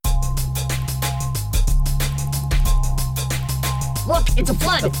Look, it's a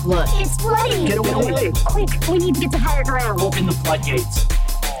flood. The flood. It's flooding. Get away. Quick, we need to get to higher ground. Open the floodgates.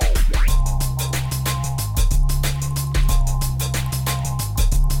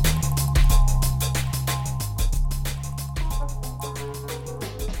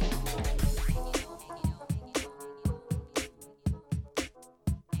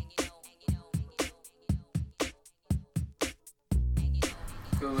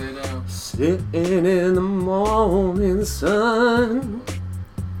 Sitting in the morning sun,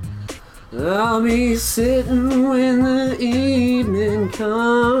 I'll be sitting when the evening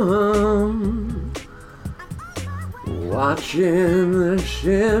comes, watching the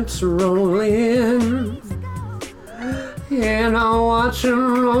ships roll in, and I'll watch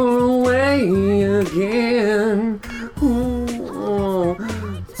them roll away again. Ooh,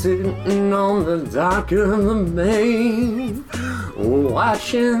 sitting on the dock of the bay,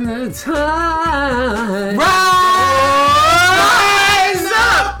 watching the tide rise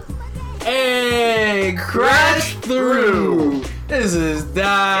up and crash through. This is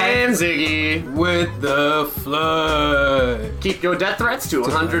Die and Ziggy with the flood. Keep your death threats to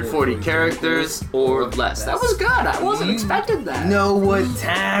 140 characters or less. That was good. I wasn't expecting that. Know what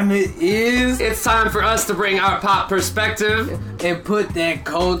time it is? It's time for us to bring our pop perspective And put that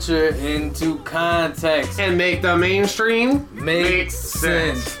culture into context. and make the mainstream Make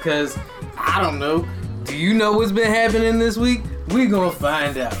sense. Cause I don't know. Do you know what's been happening this week? We gonna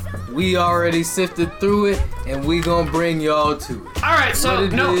find out. We already sifted through it, and we gonna bring y'all to it. All right, so What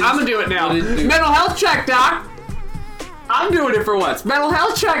it no, is, I'm gonna do it now. what it do. Mental health check, doc. I'm doing it for once. Mental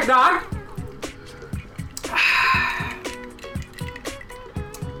health check, doc.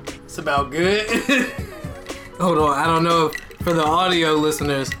 It's about good. Hold on, I don't know if for the audio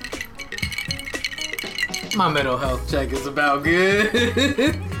listeners, my mental health check is about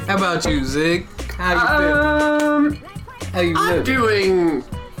good. How about you, Zig? How you feel? How you I'm living? doing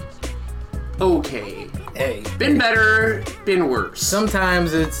okay. Hey, Been better, been worse.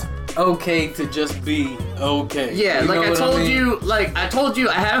 sometimes it's okay to just be okay. Yeah, You like know I what told mean? you,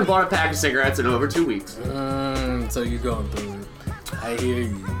 I haven't bought a pack of cigarettes in over 2 weeks. So you're going through it. I hear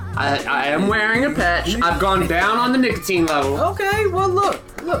you. I am wearing a patch. I've gone down on the nicotine level. Okay, well look.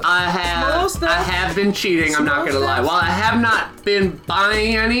 I Small stuff. have been cheating, I'm not Small gonna lie. steps. While I have not been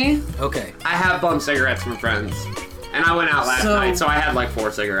buying any, Okay, I have bummed cigarettes from friends. And I went out last So- night, so I had like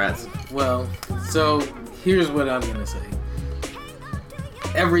 4 cigarettes. well, so here's what I'm gonna say.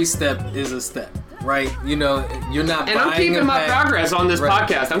 Every step is a step, right? You know, you're not And I'm buying keeping a my pack. progress on this Right.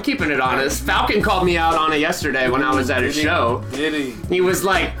 podcast. I'm keeping it honest. Falcon called me out on it yesterday when I was at his Did he? show. Did he? He was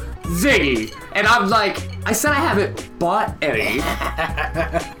like, Ziggy. And I'm like, I said I haven't bought any.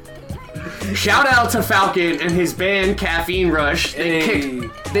 Shout out to Falcon and his band Caffeine Rush. Hey.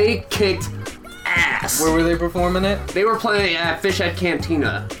 They kicked ass. Where were they performing at? They were playing at Fishhead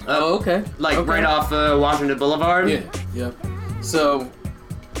Cantina. Oh, okay. Like Okay. right off Washington Boulevard. Yeah, yep. So,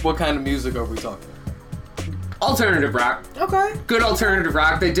 what kind of music are we talking? Alternative rock. Okay. Good alternative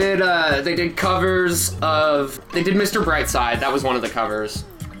rock. They did covers of Mr. Brightside. That was one of the covers.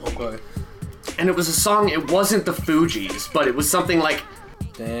 Okay. And it was a song, it wasn't the Fugees, but it was something like,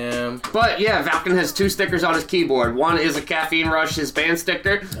 Damn. but yeah, Falcon has 2 stickers on his keyboard. One is a Caffeine Rush, his band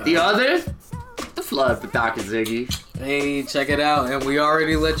sticker. The other, the Flood with Doc and Ziggy. Hey, check it out. And we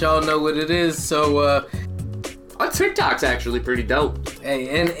already let y'all know what it is. So, Our TikTok's actually pretty dope.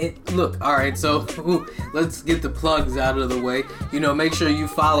 hey, and look, all right, so let's get the plugs out of the way. You know, make sure you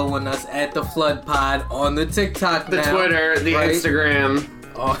following us at the Flood Pod on the TikTok The now, Twitter, the right? Instagram,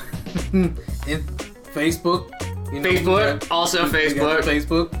 and Facebook. You know, Facebook, also we got Facebook.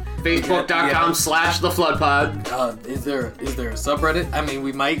 Facebook. Facebook.com/thefloodpod. Is there a subreddit? I mean,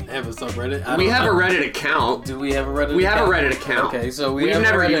 we might have a subreddit. I We don't have a know. Reddit account. Do we have a Reddit? We have a account? Reddit account. Okay, so we We've have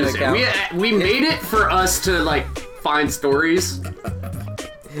never a Reddit used account. it. We made it for us to like find stories.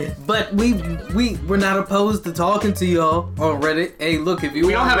 But we're not opposed to talking to y'all on Reddit. Hey, look, if you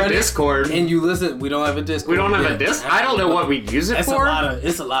We don't on have a Reddit Discord. and you listen, we don't have a Discord. We don't have Yeah. a disc. I don't know what we use it It's for.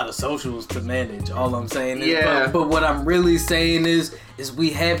 it's a lot of socials to manage. All I'm saying is, Yeah. but what I'm really saying is we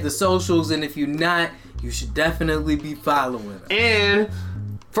have the socials, and if you're not, you should definitely be following us. And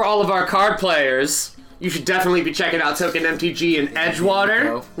for all of our card players, you should definitely be checking out Token MTG in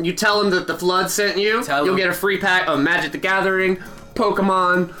Edgewater. You tell them that the Flood sent you. Tell You'll them. get a free pack of Magic the Gathering,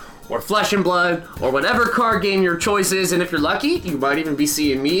 Pokemon, or Flesh and Blood, or whatever card game your choice is. And if you're lucky, you might even be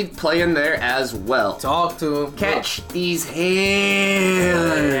seeing me playing there as well. Talk to them. Catch these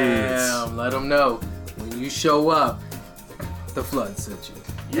hands. Damn, let them know when you show up. The Flood sent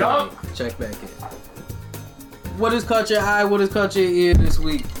you. Yup. Check back in. What has caught your eye? What has caught your ear this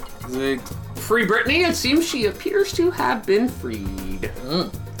week, Zig. Free Britney, it seems she appears to have been freed.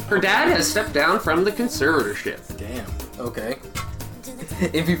 Her dad has stepped down from the conservatorship. Damn. Okay.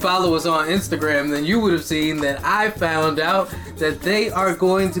 If you follow us on Instagram, then you would have seen that I found out that they are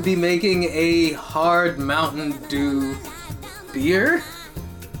going to be making a hard Mountain Dew beer?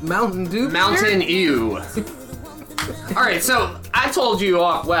 Mountain Dew beer? Mountain Ew. Alright, so I told you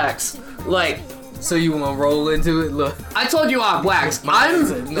off wax, like, so you want to roll into it? Look. I told you off wax,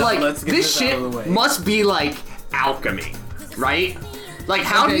 I'm, No, like, let's get this this out shit of the way. must be, like, alchemy, right? Like,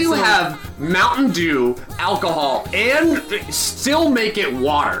 how Okay, do you so- have Mountain Dew, alcohol, and still make it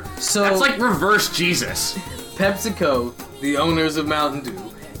water? So- That's like reverse Jesus. PepsiCo, the owners of Mountain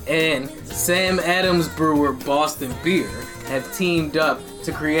Dew, and Sam Adams brewer Boston Beer have teamed up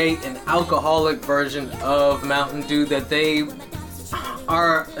to create an alcoholic version of Mountain Dew that they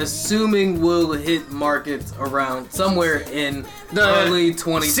are assuming will hit markets around somewhere in The early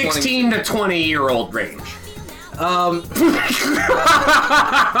 2020. 16 to 20-year-old range.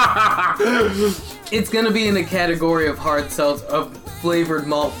 It's gonna be in the category of hard seltzer, of flavored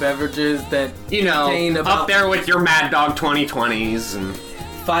malt beverages that You know, contain up about there with your Mad Dog 2020s and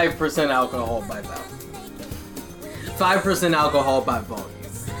 5% alcohol by volume. 5% alcohol by volume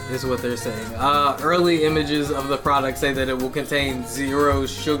is what they're saying. Early images of the product say that it will contain 0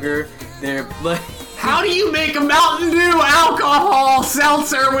 sugar. They're like how do you make a Mountain Dew alcohol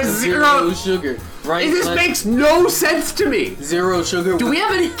seltzer with zero? sugar, right? This Like, makes no sense to me. 0 sugar. Do we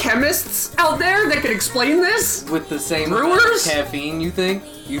have any chemists out there that can explain this? with the same Brewers? amount of caffeine? You think?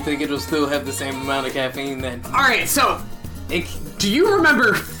 You think it'll still have the same amount of caffeine that? All right, so It, do you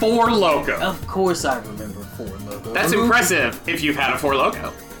remember Four Loko? of course, I remember Four Loko. That's impressive if you've had a Four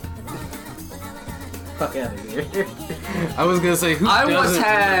Loko. Fuck out of here. I was gonna say who I doesn't once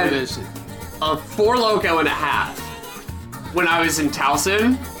had- remember this shit? A Four Loko and a half when I was in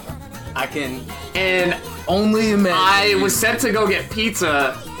Towson, I can and only imagine. I was sent to go get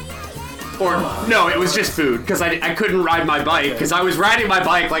pizza. Or, no, it was just food, because I couldn't ride my bike, because I was riding my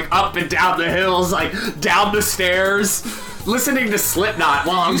bike, like, up and down the hills, like, down the stairs, listening to Slipknot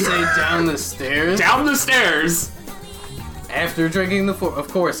while I'm You say down the stairs down the stairs after drinking the four. Of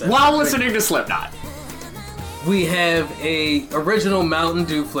course. after while drinking. listening to Slipknot. We have a original Mountain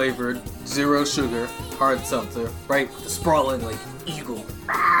Dew flavored 0 sugar hard seltzer, right? The sprawling like eagle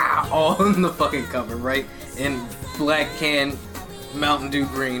on the fucking cover, right? In black can, Mountain Dew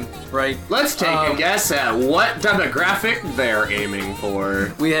green, right? Let's take a guess at what demographic they're aiming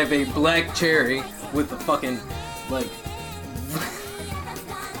for. We have a black cherry with the fucking like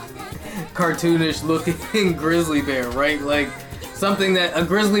cartoonish looking grizzly bear, right? Like something that a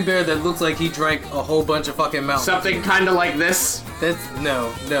grizzly bear that looks like he drank a whole bunch of fucking Mountain Dew. Something kind of like this. That's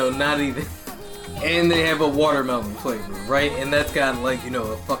no, not even. And they have a watermelon flavor, right? And that's got like, you know,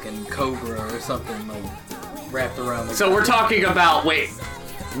 a fucking cobra or something like wrapped around the. So we're talking about, wait,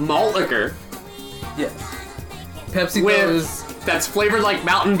 malt liquor Yes. Pepsi goes. that's flavored like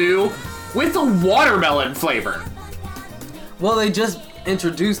Mountain Dew with a watermelon flavor. Well, they just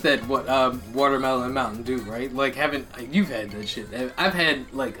introduced that watermelon Mountain Dew, right? Like, you've had that shit? I've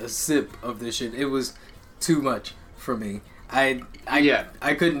had like a sip of this shit. It was too much for me. I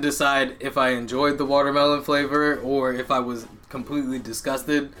couldn't decide if I enjoyed the watermelon flavor or if I was completely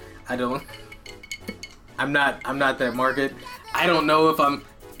disgusted. I'm not that market. I don't know if I'm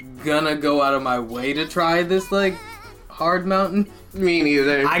gonna go out of my way to try this like hard Mountain. Me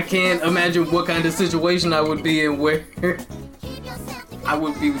neither. I can't imagine what kind of situation I would be in where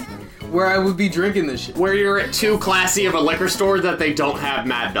I would be drinking this shit. Where you're at too classy of a liquor store that they don't have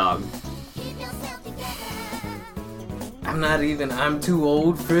Mad Dog. I'm too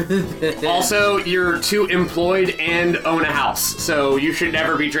old for this. Also, you're too employed and own a house, so you should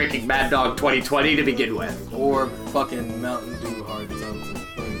never be drinking Mad Dog 2020 to begin with. Or fucking Mountain Dew hard seltzer.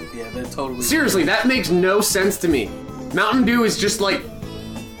 Like, yeah, that totally. Seriously, that makes no sense to me. Mountain Dew is just like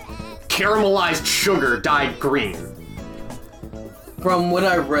caramelized sugar dyed green. From what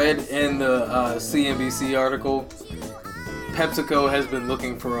I read in the CNBC article, PepsiCo has been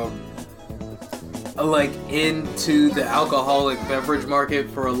looking for a into the alcoholic beverage market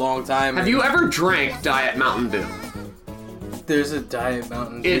for a long time. Have you ever drank Diet Mountain Dew? There's a Diet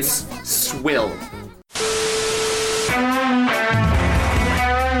Mountain Dew. It's swill.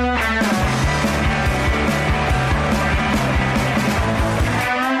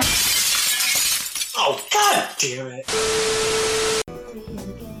 Oh, god damn it.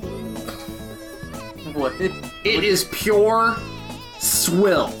 What? It is pure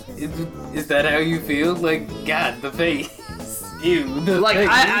swill. Is that how you feel? Like, God, the face. Ew.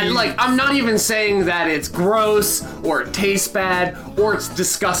 I'm not even saying that it's gross or it tastes bad or it's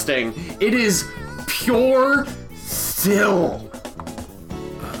disgusting. It is pure filth.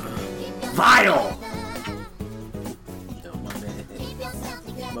 Vile.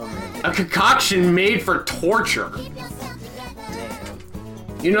 A concoction made for torture.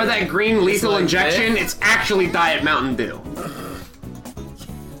 You know that green lethal injection? It's actually Diet Mountain Dew.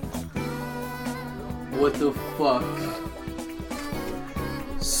 What the fuck?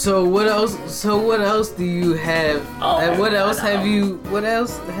 So what else? What else do you have? What else have you? What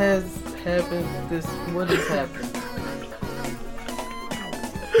else has happened? What has happened?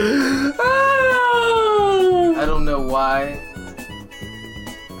 I don't know why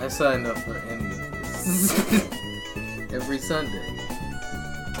I signed up for any of this. Every Sunday.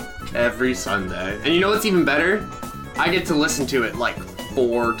 Every Sunday. And you know what's even better? I get to listen to it like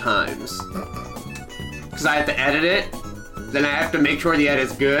 4 times. Because I have to edit it, then I have to make sure the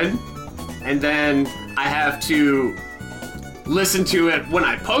edit's good, and then I have to listen to it when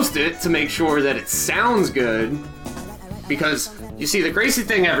I post it to make sure that it sounds good. Because, you see, the crazy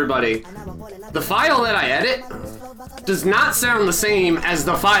thing, everybody, the file that I edit does not sound the same as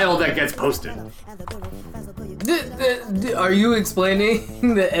the file that gets posted. Are you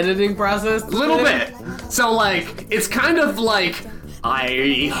explaining the editing process? A little bit. So, like, it's kind of like,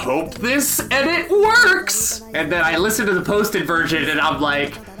 I hope this edit works! And then I listen to the posted version and I'm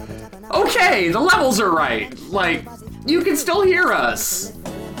like, okay, the levels are right. Like, you can still hear us.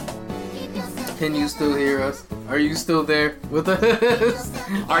 Can you still hear us? Are you still there with us?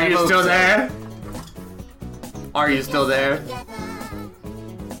 Are you still there? Are you still there?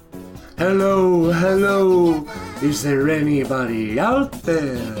 Hello, hello. Is there anybody out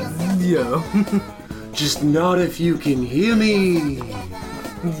there? Yo. Just not if you can hear me.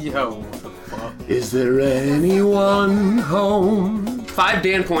 Yo, what the fuck? Is there anyone home? 5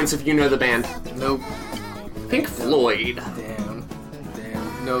 Dan points if you know the band. Nope. Pink Floyd. Damn.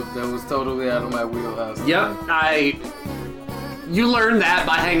 Nope, that was totally out of my wheelhouse. Yep, you learned that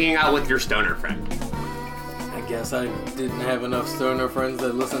by hanging out with your stoner friend. I guess I didn't have enough stoner friends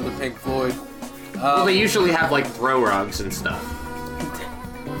that listened to Pink Floyd. Well, they usually have like throw rugs and stuff.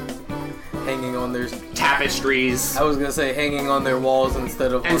 Hanging on their tapestries. I was gonna say hanging on their walls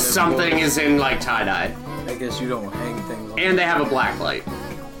instead of. And something is in like tie dye. I guess you don't hang things on. And they have a black light.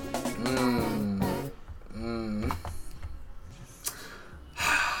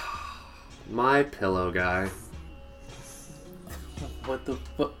 My Pillow guy. What the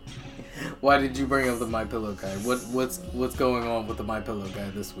fuck? Why did you bring up the My Pillow guy? What's going on with the My Pillow guy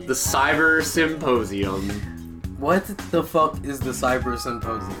this week? The Cyber Symposium. What the fuck is the Cyber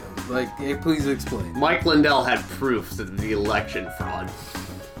Symposium? Like, hey, please explain. Mike Lindell had proof of the election fraud.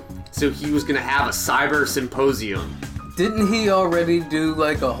 So he was gonna have a Cyber Symposium. Didn't he already do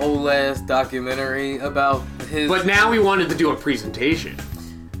like a whole ass documentary about his... But now he wanted to do a presentation.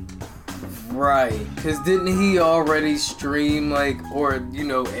 Right, because didn't he already stream like, or, you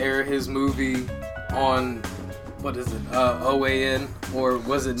know, air his movie on, what is it, OAN? Or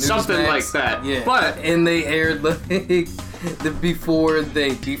was it Newsmax? Something like that. Yeah. But and they aired like before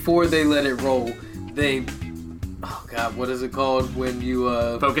they let it roll, they, oh god, what is it called when you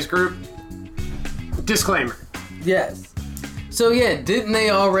focus group? Disclaimer. Yes. So yeah, didn't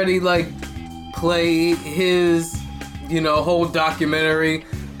they already like play his, you know, whole documentary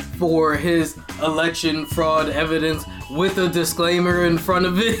for his election fraud evidence with a disclaimer in front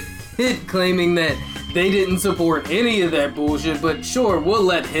of it claiming that they didn't support any of that bullshit, but sure, we'll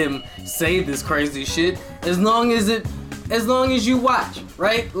let him say this crazy shit as long as you watch,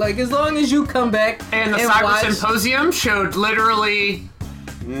 right? Like, as long as you come back and the Cyber Symposium showed literally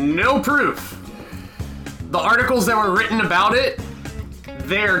no proof. The articles that were written about it,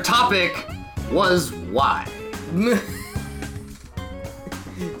 their topic was why.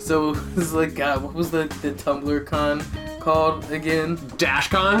 So it's like, God, what was the Tumblr con called again?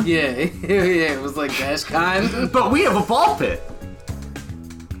 DashCon? Yeah, yeah, it was like DashCon. But we have a ball pit.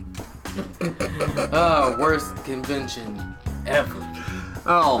 Oh, worst convention ever.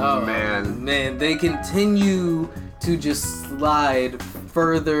 Oh man. Man, they continue to just slide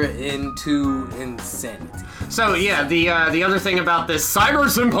further into insanity. So yeah, the other thing about this Cyber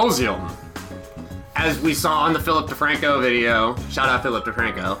Symposium, as we saw on the Philip DeFranco video, shout out Philip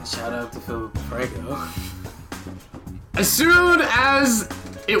DeFranco. Shout out to Philip DeFranco. As soon as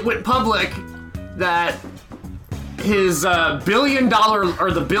it went public that his $1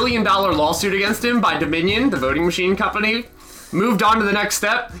 billion lawsuit against him by Dominion, the voting machine company, moved on to the next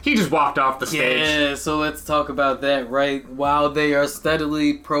step, he just walked off the stage. Yeah, so let's talk about that, right? While they are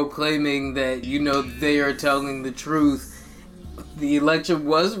steadily proclaiming that, you know, they are telling the truth, the election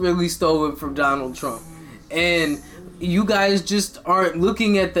was really stolen from Donald Trump. And you guys just aren't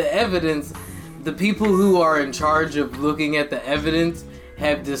looking at the evidence. The people who are in charge of looking at the evidence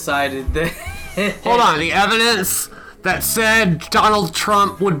have decided that... Hold on, the evidence that said Donald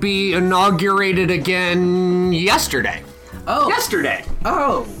Trump would be inaugurated again yesterday. Oh. Yesterday.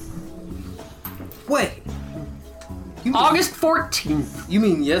 Oh. Wait. You mean, August 14th. You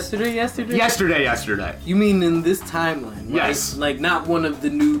mean yesterday? Yesterday. You mean in this timeline, right? Yes. Like not one of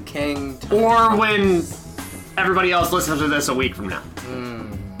the new Kang... Or when everybody else listens to this a week from now.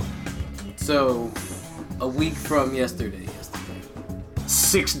 So, a week from yesterday.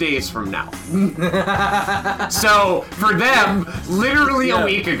 6 days from now. So, for them, literally a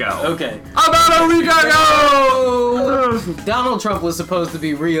week ago. Okay. About a week ago! Donald Trump was supposed to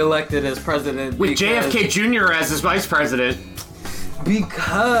be re-elected as president With JFK Jr. as his vice president.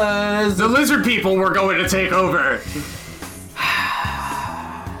 Because... the lizard people were going to take over.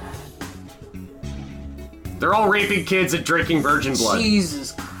 They're all raping kids and drinking virgin blood.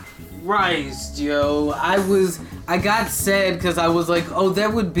 Jesus Christ, yo. I got sad because I was like, oh,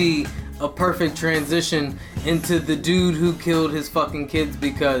 that would be a perfect transition into the dude who killed his fucking kids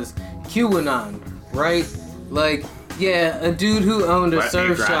because QAnon, right? Like, yeah, a dude who owned a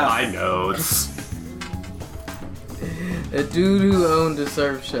surf shop. My notes. A dude who owned a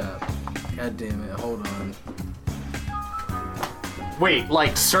surf shop. God damn it, hold on. Wait,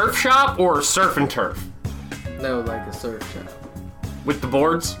 like surf shop or surf and turf? No, like a surf shop. With the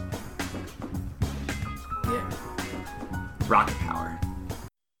boards? Yeah. Rocket power.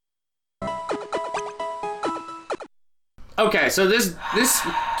 Okay, so this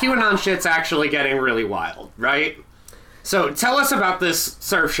QAnon shit's actually getting really wild, right? So tell us about this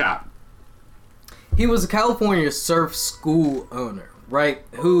surf shop. He was a California surf school owner, right?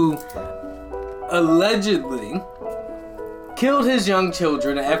 Who allegedly killed his young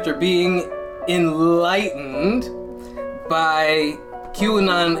children after being enlightened by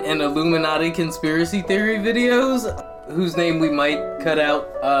QAnon and Illuminati conspiracy theory videos, whose name we might cut out,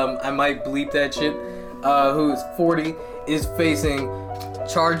 I might bleep that shit, who is 40, is facing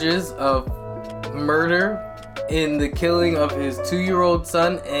charges of murder in the killing of his 2-year-old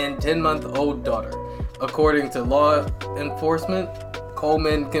son and 10-month-old daughter. According to law enforcement,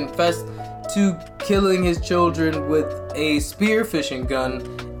 Coleman confessed to killing his children with a spearfishing gun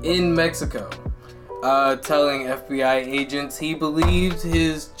in Mexico, telling FBI agents he believed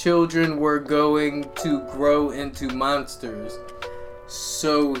his children were going to grow into monsters,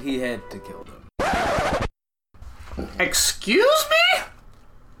 so he had to kill them. Excuse me?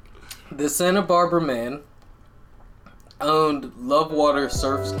 The Santa Barbara man owned Lovewater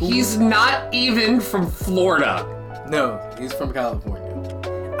Surf School. He's not even from Florida. No, he's from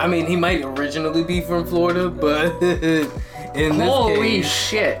California. I mean, he might originally be from Florida, but in this Holy case...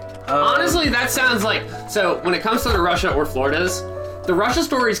 shit. Honestly, that sounds like... So, when it comes to the Russia or Floridas, the Russia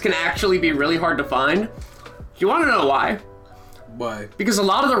stories can actually be really hard to find. You want to know why? Why? Because a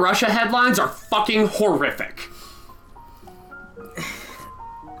lot of the Russia headlines are fucking horrific.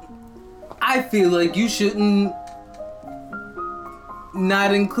 I feel like you shouldn't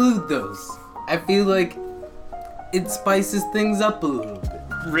not include those. I feel like it spices things up a little bit.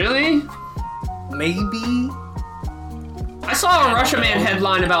 Really? Maybe? I saw a Russia Man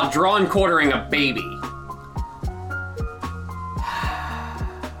headline about drawn quartering a baby.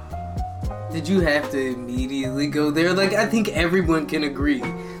 Did you have to immediately go there? Like, I think everyone can agree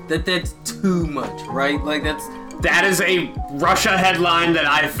that that's too much, right? Like, That is a Russia headline that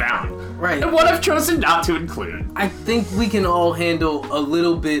I found. Right. And what I've chosen not to include. I think we can all handle a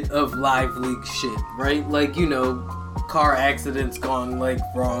little bit of live leak shit, right? Like, you know, car accidents gone, like,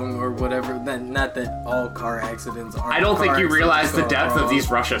 wrong or whatever. Not that all car accidents are. I don't think you realize the gone depth wrong. of these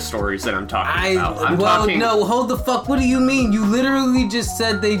Russia stories that I'm talking about. No, hold the fuck. What do you mean? You literally just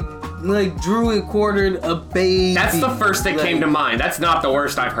said they, like, drew and quartered a baby. That's the first that came to mind. That's not the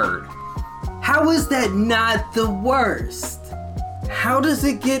worst I've heard. How is that not the worst? How does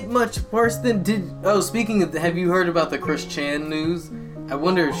it get much worse than speaking of, have you heard about the Chris Chan news? I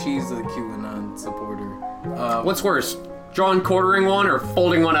wonder if she's a QAnon supporter. What's worse, drawn quartering one or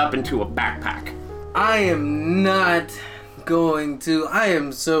folding one up into a backpack? I am not going to. I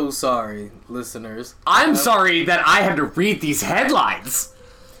am so sorry, listeners. I'm sorry that I had to read these headlines.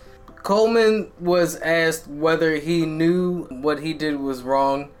 Coleman was asked whether he knew what he did was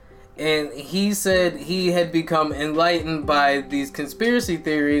wrong. And he said he had become enlightened by these conspiracy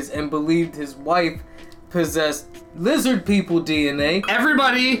theories and believed his wife possessed lizard people DNA.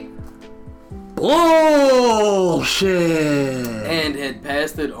 Everybody, bullshit. And had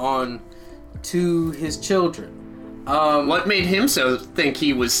passed it on to his children. What made him think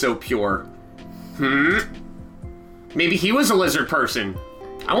he was so pure? Maybe he was a lizard person.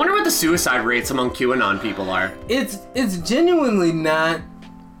 I wonder what the suicide rates among QAnon people are. It's genuinely not.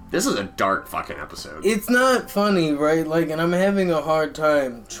 This is a dark fucking episode. It's not funny, right? Like, and I'm having a hard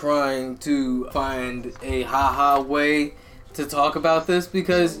time trying to find a haha way to talk about this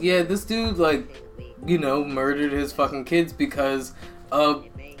because, yeah, this dude, like, you know, murdered his fucking kids because of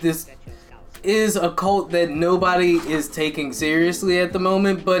this is a cult that nobody is taking seriously at the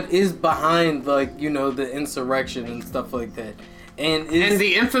moment, but is behind, like, you know, the insurrection and stuff like that. And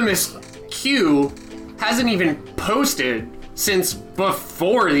the infamous Q hasn't even posted since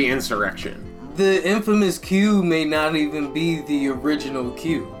before the insurrection. The infamous Q may not even be the original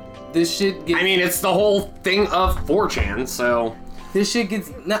Q. This shit gets... I mean, it's the whole thing of 4chan, so... This shit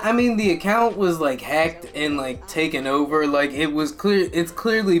gets... I mean, the account was, like, hacked and, like, taken over. Like, it was clear... It's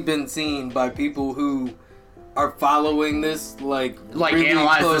clearly been seen by people who are following this, like really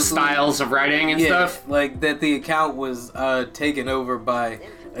analyze closely. The styles of writing and stuff? Like, that the account was taken over by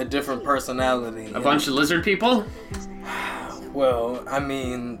a different personality. A bunch of lizard people? Well, I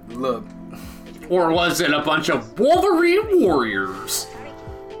mean, look. Or was it a bunch of Wolverine warriors?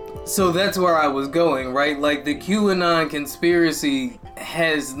 So that's where I was going, right? Like, the QAnon conspiracy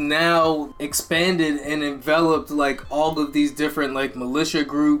has now expanded and enveloped, like, all of these different, like, militia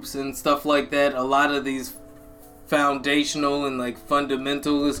groups and stuff like that. A lot of these foundational and, like,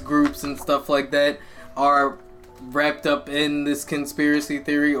 fundamentalist groups and stuff like that are wrapped up in this conspiracy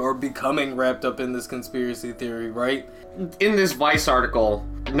theory or becoming wrapped up in this conspiracy theory, right? In this Vice article,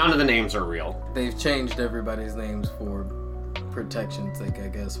 none of the names are real. They've changed everybody's names for protection's sake, I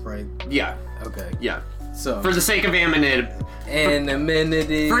guess, right? Yeah. Okay. Yeah. So for the sake of anonymity.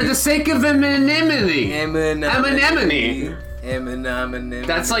 For the sake of anonymity. Anonymity.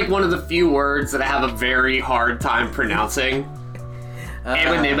 That's like one of the few words that I have a very hard time pronouncing.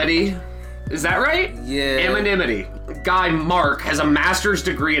 Anonymity. Is that right? Yeah. Anonymity. Guy Mark has a master's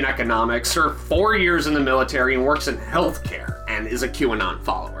degree in economics, served 4 years in the military, and works in healthcare, and is a QAnon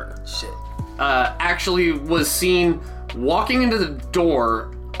follower. Shit. Actually was seen walking into the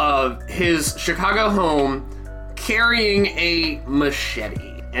door of his Chicago home carrying a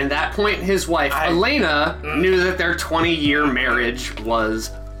machete. And at that point, his wife, Elena, knew that their 20-year marriage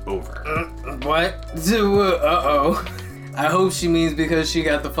was over. What? Uh-oh. I hope she means because she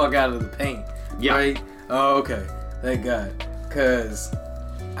got the fuck out of the paint. Yeah. Right? Oh, okay. Thank God. Because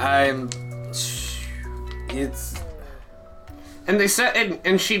it's... And they said,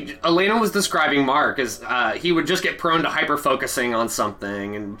 Elena was describing Mark as he would just get prone to hyper-focusing on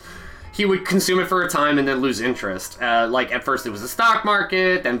something, and he would consume it for a time and then lose interest. Like, at first it was the stock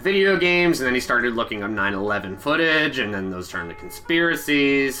market, then video games, and then he started looking up 9/11 footage, and then those turned to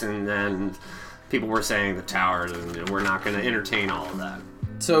conspiracies, and then people were saying the towers, and we're not going to entertain all of that.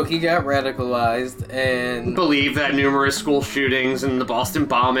 So he got radicalized and... believed that numerous school shootings and the Boston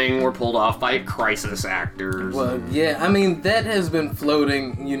bombing were pulled off by crisis actors. Well, yeah, I mean, that has been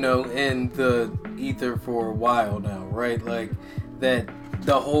floating, you know, in the ether for a while now, right? Like, that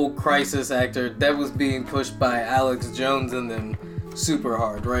the whole crisis actor, that was being pushed by Alex Jones and them super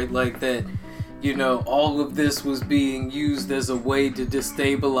hard, right? Like that, you know, all of this was being used as a way to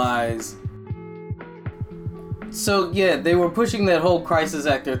destabilize. So, yeah, they were pushing that whole crisis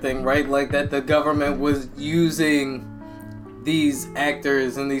actor thing, right? Like that the government was using these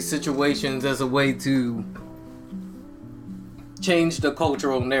actors in these situations as a way to change the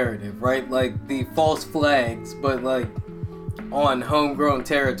cultural narrative, right? Like the false flags, but like on homegrown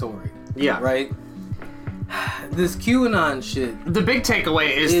territory. Yeah. Right? This QAnon shit. The big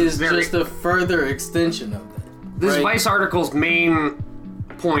takeaway is just a further extension of that. This right? Vice article's main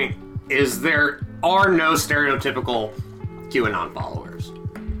point is there are no stereotypical QAnon followers.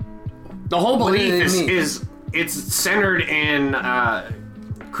 The whole belief is it's centered in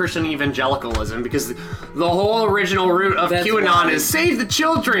Christian evangelicalism, because the whole original root of QAnon is save the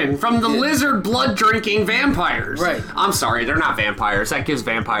children from the lizard blood drinking vampires. Right. I'm sorry, they're not vampires. That gives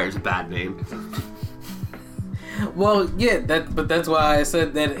vampires a bad name. Well, yeah, but that's why I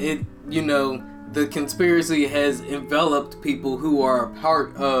said that it, you know, the conspiracy has enveloped people who are a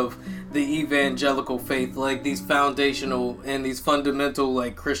part of the evangelical faith, like these foundational and these fundamental,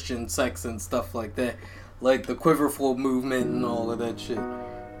 like, Christian sects and stuff like that, like the Quiverful movement and all of that shit.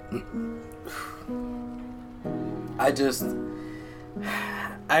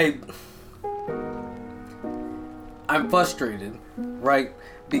 I'm frustrated, right?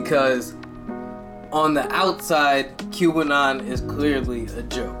 Because on the outside, QAnon is clearly a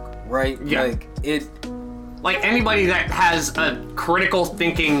joke, right? Yeah. Like anybody that has a critical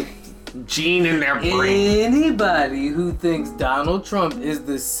thinking gene in their brain. Anybody who thinks Donald Trump is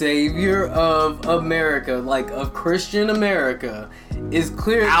the savior of America, like of Christian America, is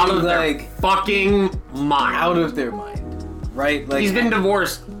clearly Out of like their fucking mind. out of their mind, right? Like He's been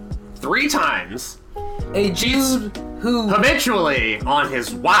divorced 3 times. a dude who Habitually on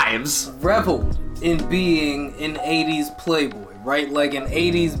his wives. reveled in being an 80s playboy, right? Like an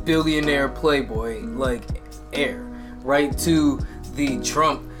 80s billionaire playboy, like heir, right? To the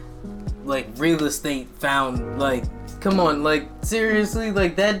Trump, like, real estate found, like, come on, like, seriously,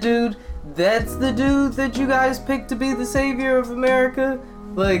 like, that dude, that's the dude that you guys picked to be the savior of America?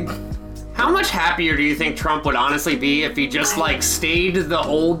 Like... How much happier do you think Trump would honestly be if he just, like, stayed the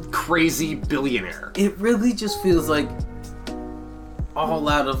old crazy billionaire? It really just feels like all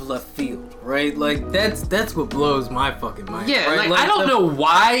out of left field, right? Like, that's what blows my fucking mind. Yeah, right? like I don't know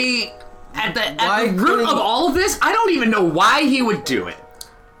why, at the root of all of this, I don't even know why he would do it.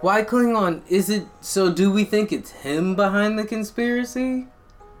 Why Klingon? Is it, so do we think it's him behind the conspiracy?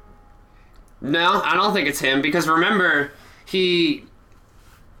 No, I don't think it's him, because remember,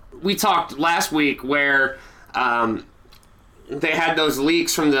 we talked last week where they had those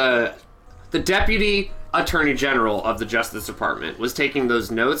leaks from the deputy attorney general of the Justice Department was taking those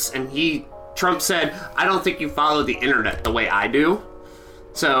notes, and Trump said, I don't think you follow the internet the way I do.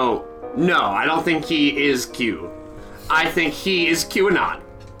 So, no, I don't think he is Q. I think he is QAnon.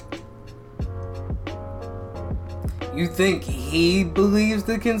 You think he believes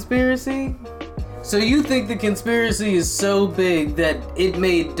the conspiracy? So you think the conspiracy is so big that it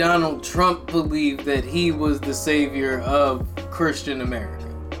made Donald Trump believe that he was the savior of Christian America?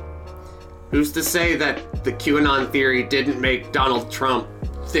 Who's to say that the QAnon theory didn't make Donald Trump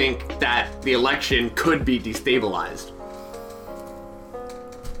think that the election could be destabilized?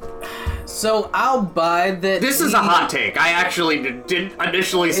 So I'll buy that. This is a hot take. I actually didn't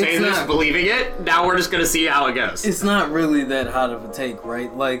initially say this believing it. Now we're just going to see how it goes. It's not really that hot of a take,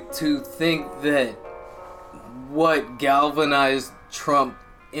 right? Like, to think that what galvanized Trump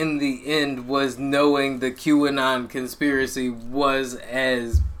in the end was knowing the QAnon conspiracy was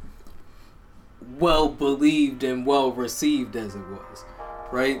as well believed and well received as it was,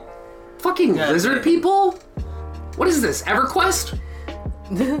 right? Fucking lizard people? What is this, EverQuest?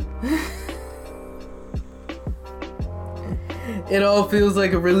 It all feels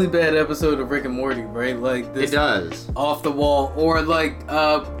like a really bad episode of Rick and Morty, right? Like this. It does. Off the wall, or like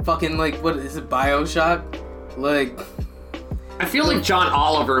fucking like, what is it, BioShock? Like, I feel like John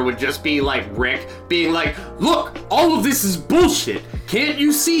Oliver would just be like Rick, being like, look, all of this is bullshit. Can't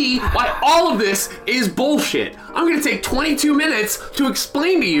you see why all of this is bullshit? I'm gonna take 22 minutes to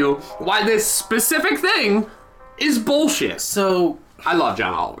explain to you why this specific thing is bullshit. So I love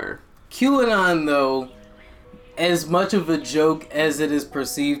John Oliver. QAnon, though, as much of a joke as it is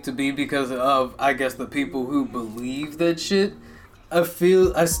perceived to be because of, I guess, the people who believe that shit, I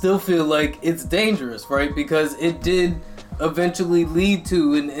still feel like it's dangerous, right? Because it did eventually lead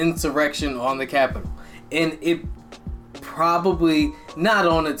to an insurrection on the Capitol. And it probably, not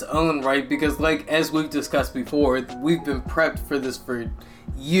on its own, right? Because, like, as we've discussed before, we've been prepped for this for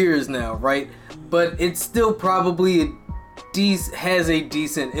years now, right? But it still probably has a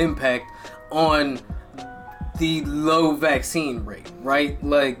decent impact on the low vaccine rate, right?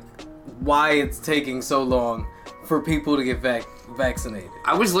 Like, why it's taking so long for people to get vaccinated.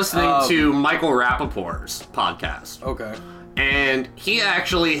 I was listening to Michael Rappaport's podcast. Okay. And he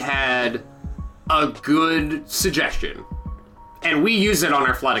actually had a good suggestion. And we use it on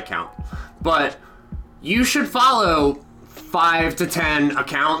our flood account. But you should follow 5 to 10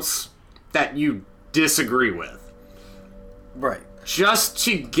 accounts that you disagree with. Right. Just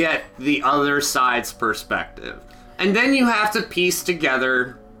to get the other side's perspective. And then you have to piece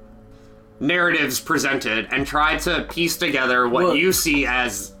together narratives presented and try to piece together what you see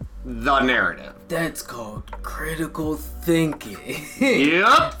as the narrative. That's called critical thinking.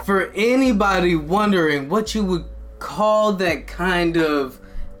 Yep. For anybody wondering what you would call that kind of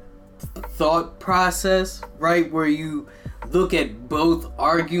thought process, right? Where you look at both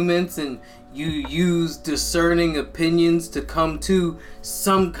arguments and you use discerning opinions to come to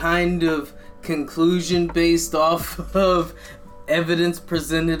some kind of conclusion based off of evidence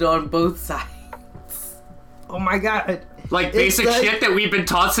presented on both sides. Oh my god. Like basic shit that we've been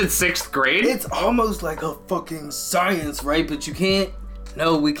taught since 6th grade? It's almost like a fucking science, right? But you can't.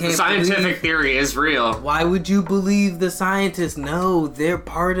 No, we can't. The scientific theory is real. Why would you believe the scientists? No, they're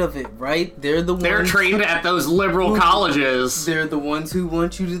part of it, right? They're the ones. They're trained at those liberal colleges. They're the ones who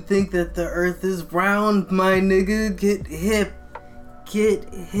want you to think that the earth is round, my nigga. Get hip.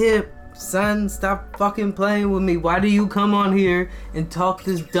 Get hip. son, stop fucking playing with me. Why do you come on here and talk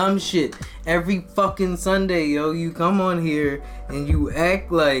this dumb shit every fucking Sunday, yo? You come on here and you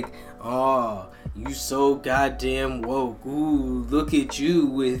act like, oh, you so goddamn woke. Ooh, look at you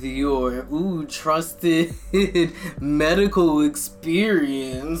with your, trusted medical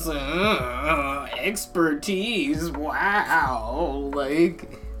experience, expertise. Wow.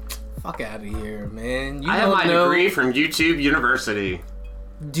 Like, fuck out of here, man. I have my degree from YouTube University.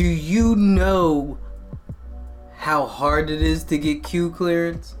 Do you know how hard it is to get Q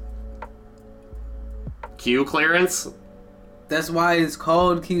clearance? Q clearance? That's why it's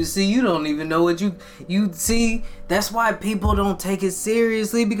called Q. See, you don't even know what you see. That's why people don't take it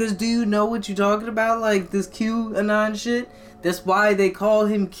seriously, because do you know what you're talking about? Like this QAnon shit? That's why they call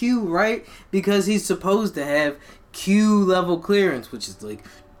him Q, right? Because he's supposed to have Q level clearance, which is like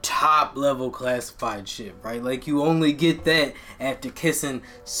top level classified shit, right? Like you only get that after kissing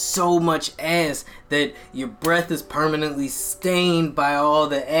so much ass that your breath is permanently stained by all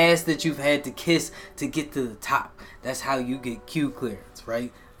the ass that you've had to kiss to get to the top. That's how you get Q clearance,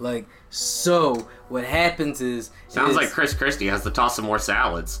 right? Like, so what happens is sounds like Chris Christie has to toss some more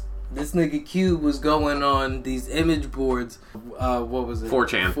salads. This nigga Q was going on these image boards, what was it?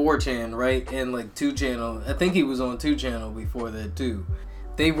 4chan. 4chan, right? And like 2channel. I think he was on 2channel before that too.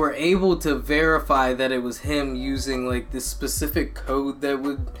 They were able to verify that it was him using like this specific code that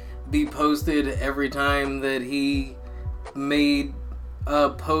would be posted every time that he made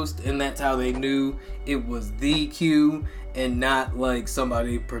a post, and that's how they knew it was the Q and not like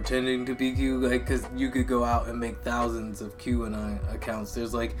somebody pretending to be Q. Like, because you could go out and make thousands of QAnon accounts.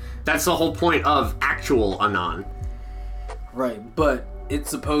 There's like, that's the whole point of actual Anon. Right, but it's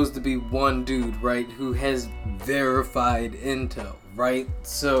supposed to be one dude, right, who has verified intel, right?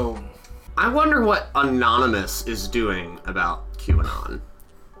 So I wonder what Anonymous is doing about QAnon.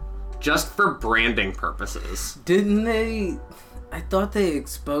 Just for branding purposes. Didn't they... I thought they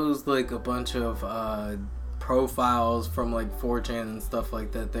exposed like a bunch of profiles from like 4chan and stuff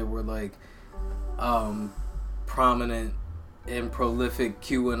like that that were like prominent and prolific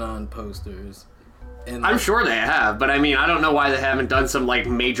QAnon posters. And I'm sure they have, but I mean, I don't know why they haven't done some like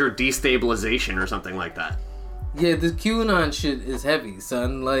major destabilization or something like that. Yeah, the QAnon shit is heavy,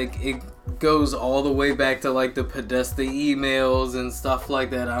 son. Like, it goes all the way back to, like, the Podesta emails and stuff like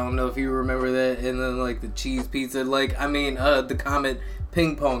that. I don't know if you remember that. And then, like, the cheese pizza. Like, I mean, the Comet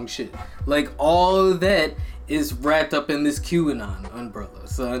ping pong shit. Like, all of that is wrapped up in this QAnon umbrella,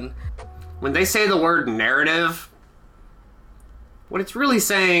 son. When they say the word narrative, what it's really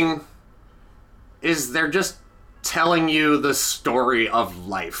saying is they're just telling you the story of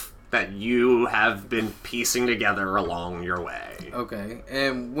life that you have been piecing together along your way. Okay,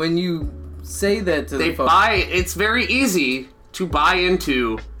 and when you say that to the folks... It's very easy to buy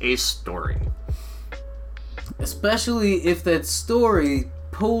into a story. Especially if that story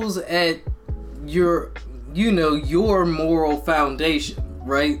pulls at your, your moral foundation,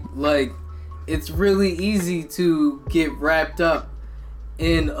 right? Like, it's really easy to get wrapped up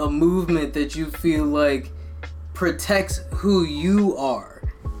in a movement that you feel like protects who you are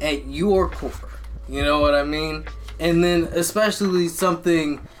at your core, you know what I mean? And then especially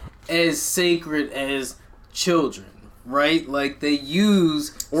something as sacred as children, right? Like they use...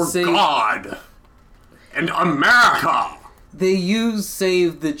 God and America! They use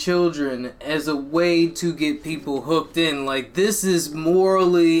Save the Children as a way to get people hooked in. Like, this is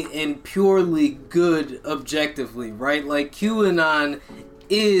morally and purely good objectively, right? Like, QAnon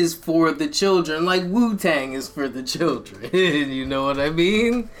is for the children, like Wu-Tang is for the children. You know what I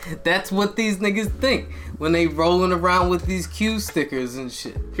mean? That's what these niggas think when they rolling around with these Q stickers and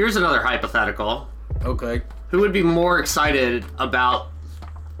shit. Here's another hypothetical. Okay. Who would be more excited about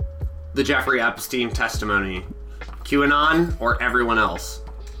the Jeffrey Epstein testimony? QAnon or everyone else?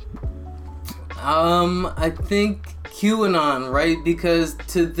 I think QAnon, right? Because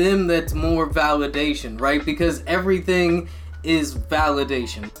to them that's more validation, right? Because everything is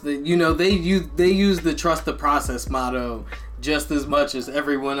validation. They use the trust the process motto just as much as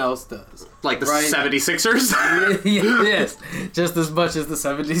everyone else does. Like the right? 76ers? Yes, just as much as the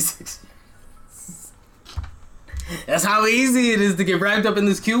 76ers. That's how easy it is to get wrapped up in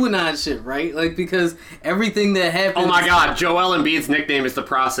this QAnon shit, right? Like, because everything that happens... Oh my god, Joel Embiid's nickname is The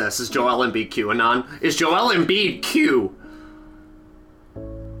Process. Is Joel Embiid QAnon? Is Joel Embiid Q?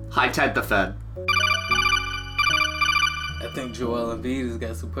 Hi, Ted the Fed. I think Joel Embiid has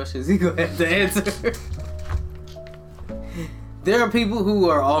got some questions he gonna have to answer. There are people who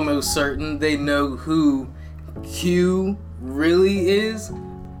are almost certain they know who Q really is.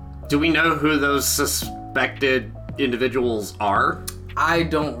 Do we know who those suspected individuals are? I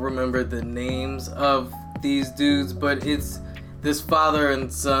don't remember the names of these dudes, but it's this father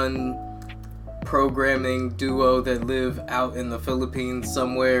and son programming duo that live out in the Philippines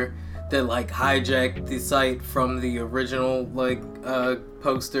somewhere that like hijacked the site from the original like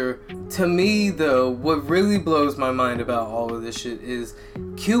poster. To me though, what really blows my mind about all of this shit is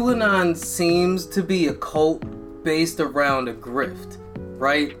QAnon seems to be a cult based around a grift,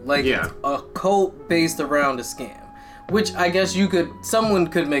 right? Like it's a cult based around a scam. Which I guess someone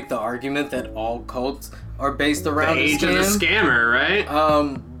could make the argument that all cults are based around the age a scam. of the scammer, right?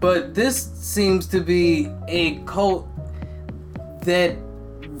 But this seems to be a cult that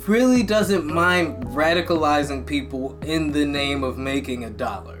really doesn't mind radicalizing people in the name of making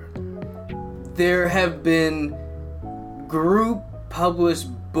 $1. There have been group published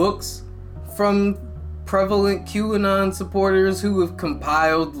books from prevalent QAnon supporters who have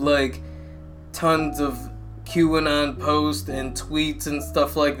compiled like tons of QAnon posts and tweets and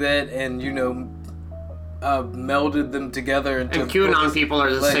stuff like that, and melded them together into and QAnon books. people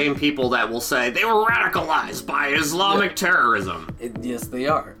are the same people that will say they were radicalized by Islamic terrorism. Yes, they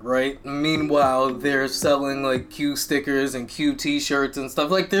are, right? Meanwhile, they're selling like Q stickers and Q t-shirts and stuff.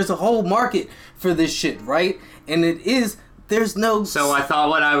 Like, there's a whole market for this shit, right? And there's no... So I thought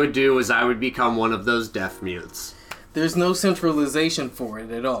what I would do is I would become one of those deaf mutes. There's no centralization for it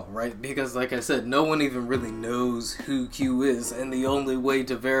at all, right? Because, like I said, no one even really knows who Q is, and the only way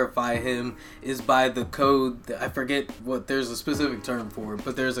to verify him is by the code. I forget there's a specific term for it,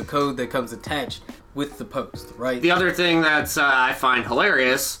 but there's a code that comes attached with the post, right? The other thing that I find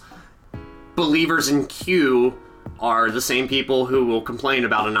hilarious, believers in Q are the same people who will complain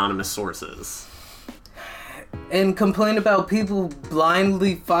about anonymous sources. And complain about people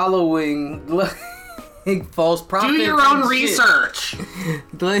blindly following... false prophets. Do your own research.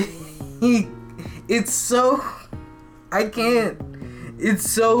 Like, it's so... I can't. It's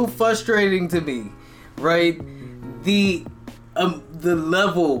so frustrating to me, right? The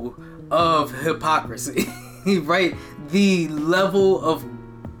level of hypocrisy, right? The level of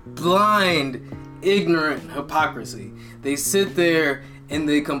blind, ignorant hypocrisy. They sit there and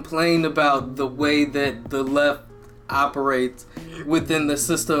they complain about the way that the left operates within the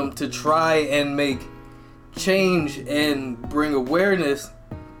system to try and make change and bring awareness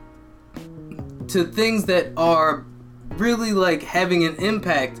to things that are really like having an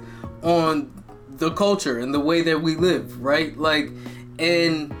impact on the culture and the way that we live, right? Like,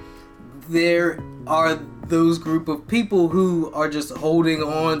 and there are those group of people who are just holding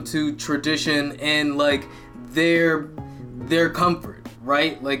on to tradition and like their comfort,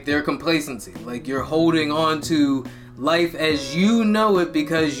 right? Like their complacency. Like you're holding on to life as you know it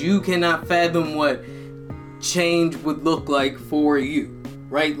because you cannot fathom what change would look like for you,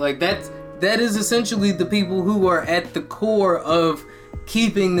 right? Like that is essentially the people who are at the core of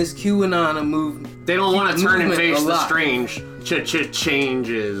keeping this QAnon movement. They don't want to turn and face alive. the strange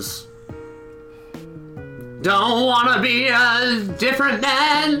changes. Don't want to be a different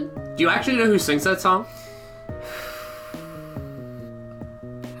man. Do you actually know who sings that song?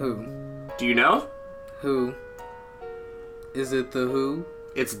 Who? Do you know? Who? Is it the Who?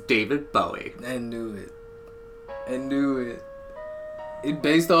 It's David Bowie. I knew it. It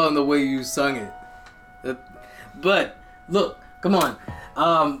based on the way you sung it. But look, come on.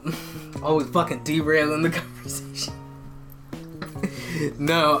 Always fucking derailing the conversation.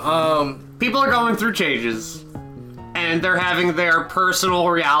 No, people are going through changes, and they're having their personal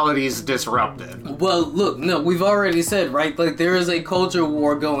realities disrupted. Well, look, no, we've already said, right? Like there is a culture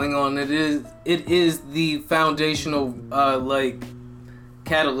war going on. It is the foundational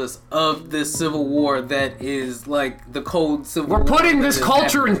catalyst of this civil war that is like the cold civil war. We're putting this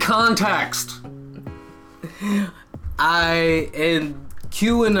culture in context. And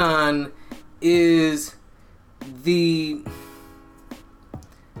QAnon is I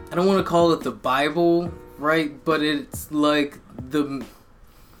don't want to call it the Bible, right? But it's like the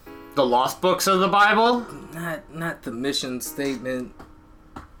lost books of the Bible? Not the mission statement.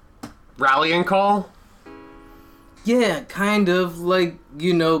 Rallying call? Yeah, kind of like,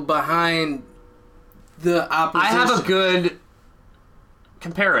 behind the opposition. I have a good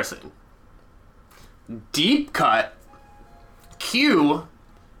comparison. Deep cut, Q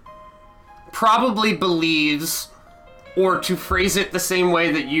probably believes, or to phrase it the same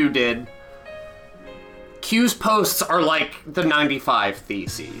way that you did, Q's posts are like the 95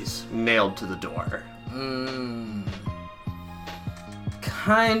 Theses nailed to the door.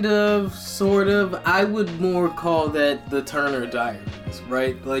 Kind of, sort of. I would more call that the Turner Diaries,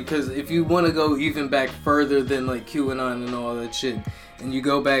 right? Like, because if you want to go even back further than like QAnon and all that shit, and you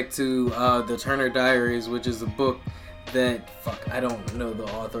go back to the Turner Diaries, which is a book that, I don't know the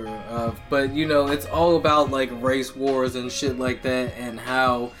author of, but you know, it's all about like race wars and shit like that, and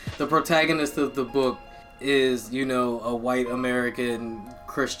how the protagonist of the book is, you know, a white American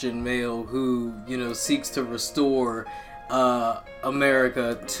Christian male who, you know, seeks to restore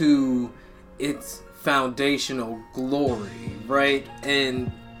America to its foundational glory, right?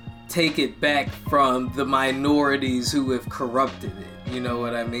 And take it back from the minorities who have corrupted it, you know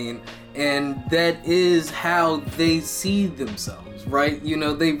what I mean? And that is how they see themselves, right? You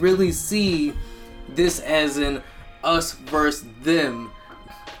know, they really see this as an us versus them.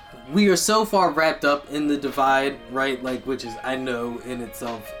 We are so far wrapped up in the divide, right? Like, which is, I know in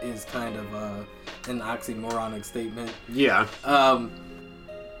itself is kind of an oxymoronic statement. Yeah.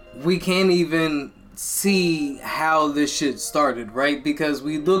 We can't even see how this shit started, right? Because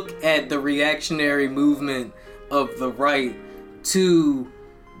we look at the reactionary movement of the right to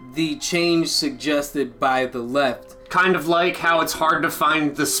the change suggested by the left. Kind of like how it's hard to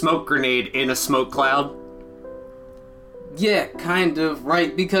find the smoke grenade in a smoke cloud. Yeah, kind of,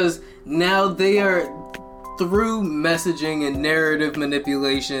 right? Because now they are, through messaging and narrative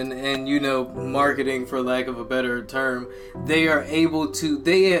manipulation and, you know, marketing, for lack of a better term, they are able to,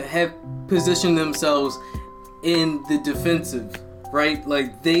 they have positioned themselves in the defensive, right?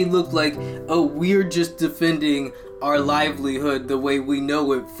 Like, they look like, oh, we're just defending our livelihood the way we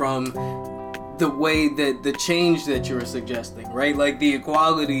know it from the way that the change that you're suggesting, right? Like the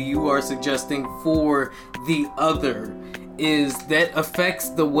equality you are suggesting for the other is that affects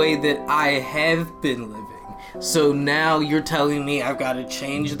the way that I have been living. So now you're telling me I've got to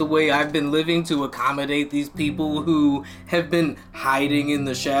change the way I've been living to accommodate these people who have been hiding in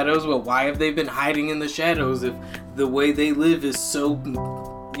the shadows. Well, why have they been hiding in the shadows if the way they live is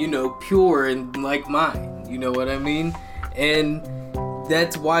so, you know, pure and like mine? You know what I mean? And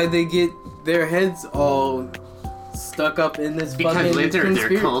that's why they get their heads all stuck up in this fucking conspiracy.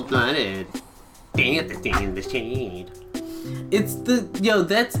 They're cold-blooded. They have to stay in the shade. It's the, yo,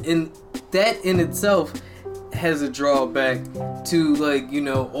 that in itself has a drawback to, like, you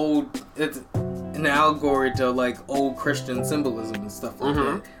know, it's an allegory to like old Christian symbolism and stuff like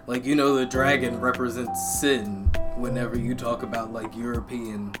that. Like, you know, the dragon represents sin whenever you talk about like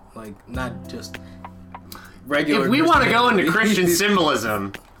European, like not just regular. If we want to go into Christian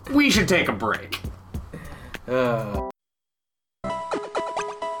symbolism, we should take a break.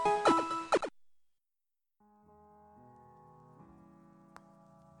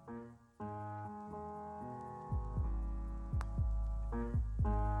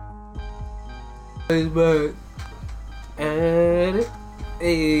 Back at it.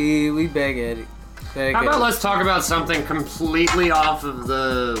 Hey, we back at it. How about let's talk about something completely off of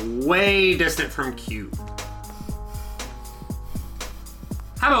the way distant from Q.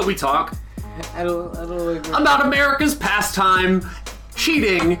 How about we talk I don't like that. about America's pastime,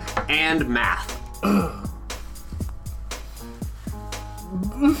 cheating, and math.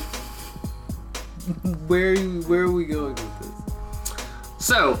 Where are we going with this?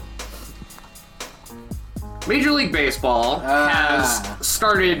 So, Major League Baseball has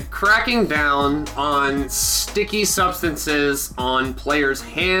started cracking down on sticky substances on players'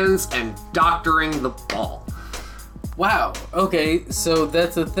 hands and doctoring the ball. Wow. Okay, so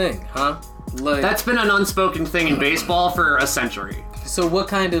that's a thing, huh? Like, That's been an unspoken thing in baseball for a century. so what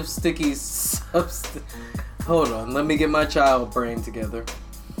kind of sticky substance? Hold on, let me get my child brain together.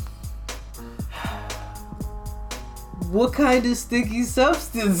 What kind of sticky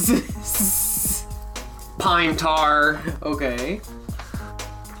substances? Pine tar. Okay.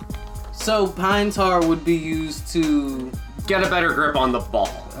 So pine tar would be used to... Get a better grip on the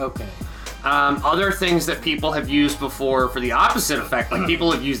ball. Okay. Other things that people have used before for the opposite effect, like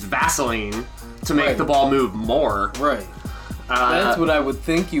people have used Vaseline to make Right. the ball move more. Right. That's what I would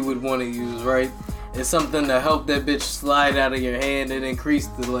think you would want to use, right? It's something to help that bitch slide out of your hand and increase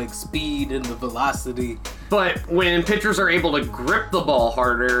the like speed and the velocity. But when pitchers are able to grip the ball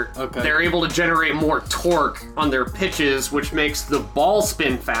harder, Okay. they're able to generate more torque on their pitches, which makes the ball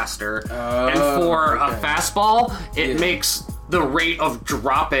spin faster. And for a okay. fastball, it Yeah. makes the rate of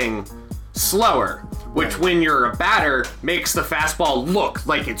dropping slower, which when you're a batter makes the fastball look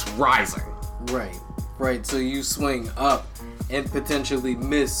like it's rising. Right. Right. So you swing up and potentially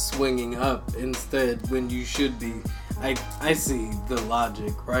miss swinging up instead when you should be. I see the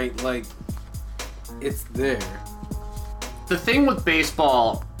logic, right? Like, it's there. The thing with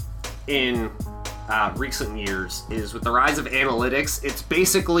baseball in recent years is with the rise of analytics, it's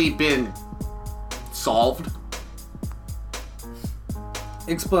basically been solved.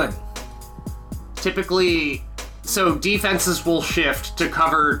 Explain. Typically, So defenses will shift to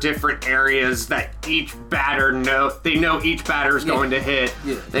cover different areas that each batter they know each batter is going to hit.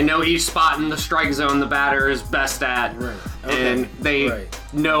 Yeah. They know each spot in the strike zone the batter is best at. Right. Okay. And they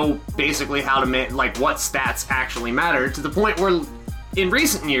know basically how to what stats actually matter, to the point where in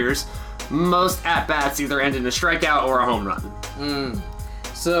recent years, most at-bats either end in a strikeout or a home run.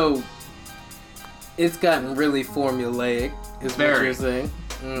 So it's gotten really formulaic, is what you're saying?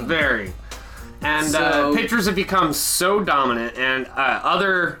 Very. And So- pitchers have become so dominant, and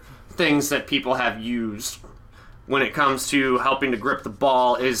other things that people have used when it comes to helping to grip the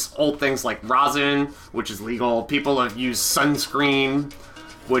ball is old things like rosin, which is legal. People have used sunscreen,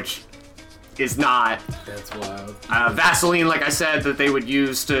 which is not. That's wild. Vaseline, like I said, that they would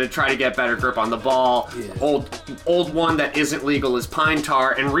use to try to get better grip on the ball. Yeah. Old one that isn't legal is pine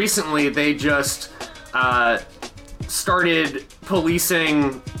tar, and recently they just started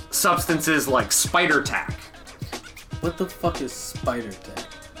policing substances like spider tack. What the fuck is spider tack?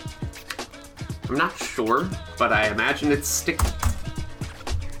 I'm not sure, but I imagine it's sticky.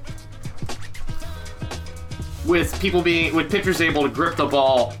 With pitchers able to grip the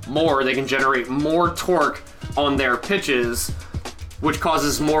ball more, they can generate more torque on their pitches, which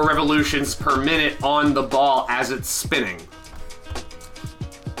causes more revolutions per minute on the ball as it's spinning.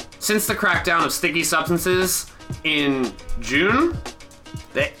 Since the crackdown of sticky substances in June,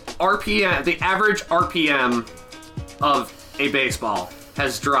 the average RPM of a baseball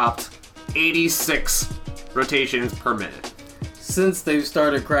has dropped 86 rotations per minute. Since they've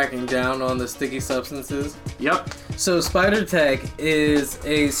started cracking down on the sticky substances. Yep. So Spider Tack is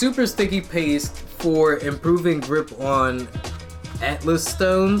a super sticky paste for improving grip on Atlas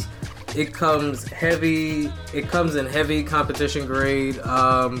stones. It comes in heavy competition grade.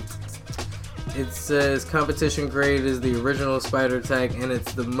 It says competition grade is the original Spider Tack, and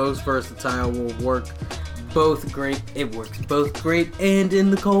it's the most versatile. Will work both great. It works both great and in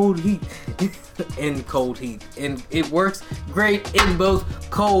the cold heat. In cold heat, and it works great in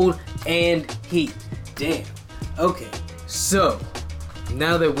both cold and heat. Damn. Okay. So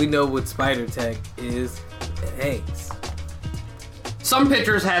now that we know what Spider Tack is, thanks. Some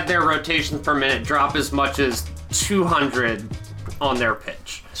pitchers had their rotations per minute drop as much as 200 on their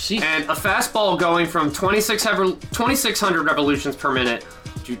pitch. Sheesh. And a fastball going from 2,600 revolutions per minute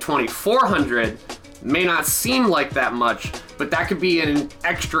to 2,400 may not seem like that much, but that could be an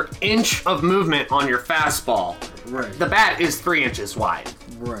extra inch of movement on your fastball. Right. The bat is 3 inches wide.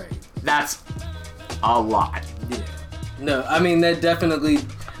 Right. That's a lot. Yeah. No, I mean that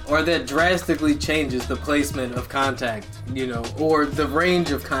drastically changes the placement of contact, or the range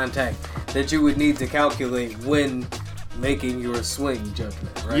of contact that you would need to calculate when making your swing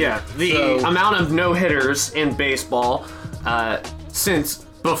judgment, right? Yeah, the amount of no-hitters in baseball since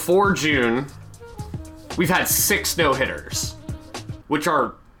before June, we've had 6 no-hitters, which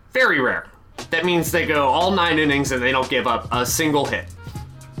are very rare. That means they go all 9 innings and they don't give up a single hit.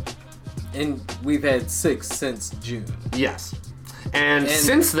 And we've had 6 since June. Yes. And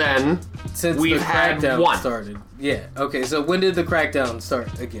since then, we've the had crackdown 1. started. Yeah. Okay. So when did the crackdown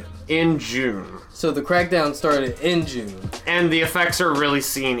start again? In June. So the crackdown started in June. And the effects are really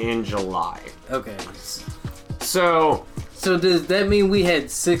seen in July. Okay. So does that mean we had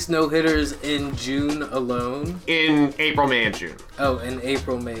 6 no-hitters in June alone? In April, May, and June. Oh, in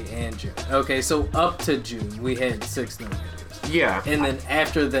April, May, and June. Okay, so up to June, we had 6 no-hitters. Yeah. And then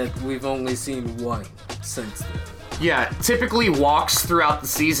after that, we've only seen 1 since then. Yeah, typically walks throughout the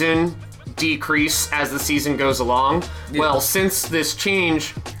season decrease as the season goes along. Yeah. Well, since this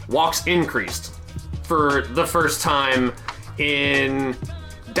change, walks increased for the first time in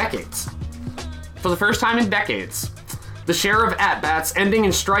decades. For the first time in decades. The share of at-bats ending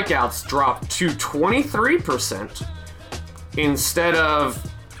in strikeouts dropped to 23% instead of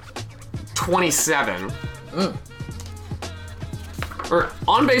 27. Or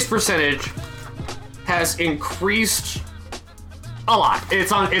on-base percentage has increased a lot.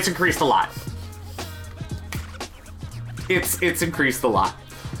 It's increased a lot. It's increased a lot.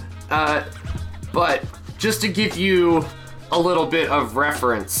 But just to give you a little bit of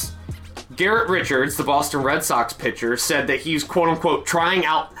reference, Garrett Richards, the Boston Red Sox pitcher, said that he's quote unquote trying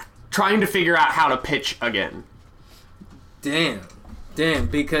to figure out how to pitch again. Damn,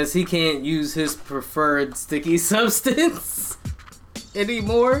 because he can't use his preferred sticky substance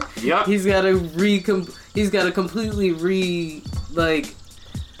anymore. Yep. He's got to completely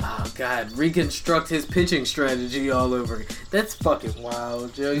reconstruct his pitching strategy all over. That's fucking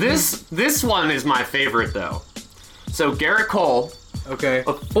wild, Joe. This one is my favorite though. So Garrett Cole, okay,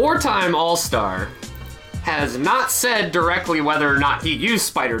 a 4-time All-Star, has not said directly whether or not he used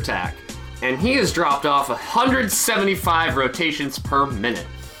Spider Tack, and he has dropped off 175 rotations per minute.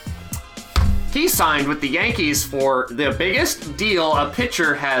 He signed with the Yankees for the biggest deal a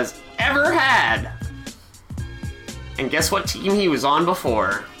pitcher has ever had. And guess what team he was on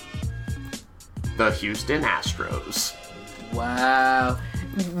before? The Houston Astros. Wow.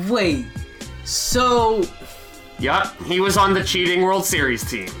 Wait, so... Yup, he was on the cheating World Series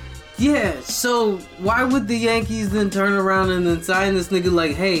team. Yeah, so why would the Yankees then turn around and then sign this nigga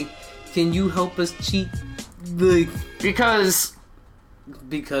like, hey, can you help us cheat? Because...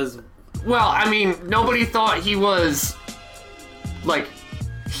 Well, I mean, nobody thought he was... Like,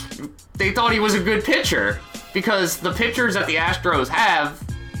 they thought he was a good pitcher. Because the pitchers that the Astros have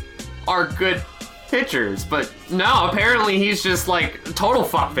are good pitchers. But no, apparently he's just like a total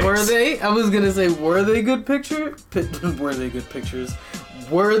fuckface. Were they? I was gonna say, were they good pictures? Were they good pictures?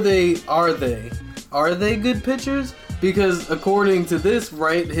 Are they good pitchers? Because according to this,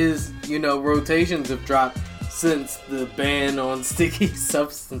 right, his, rotations have dropped since the ban on sticky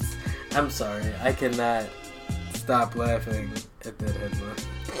substance. I'm sorry, I cannot stop laughing at that headline.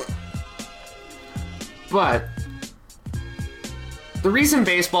 But the reason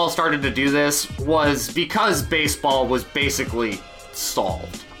baseball started to do this was because baseball was basically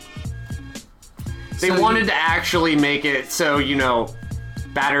solved. They wanted to actually make it so,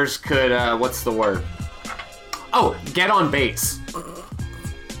 batters could, what's the word? Oh, get on base.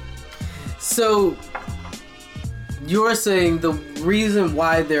 So, you're saying the reason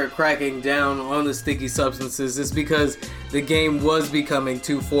why they're cracking down on the sticky substances is because the game was becoming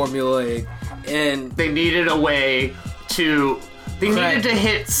too formulaic, and they needed a way to... They needed to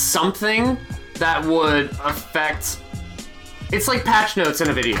hit something that would affect... It's like patch notes in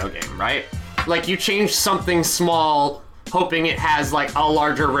a video game, right? Like, you change something small, hoping it has, like, a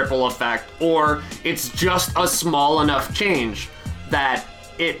larger ripple effect, or it's just a small enough change that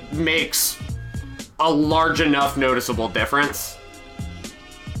it makes a large enough noticeable difference.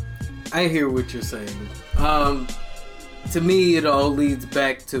 I hear what you're saying. To me, it all leads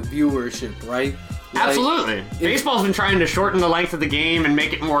back to viewership, right? Like, absolutely. Baseball's been trying to shorten the length of the game and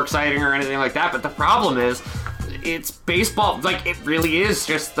make it more exciting or anything like that, but the problem is, it's baseball, like, it really is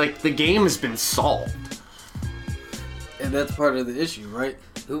just, like, the game has been solved. And that's part of the issue, right?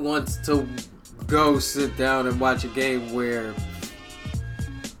 Who wants to go sit down and watch a game where,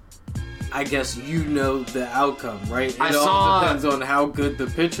 I guess, the outcome, right? It all depends on how good the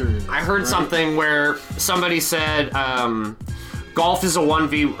pitcher is. I heard something where somebody said, golf is a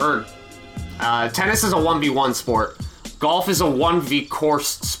 1v, or tennis is a 1v1 sport. Golf is a 1v course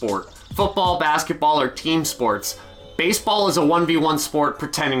sport. Football, basketball are team sports. Baseball is a 1v1 sport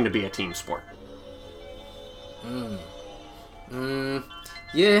pretending to be a team sport.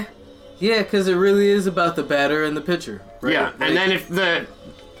 Yeah, because it really is about the batter and the pitcher. Right? Yeah, and then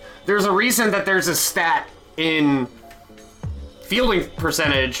there's a reason that there's a stat in fielding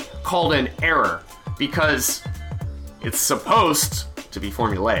percentage called an error, because it's supposed to be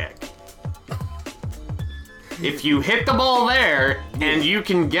formulaic. If you hit the ball there, and you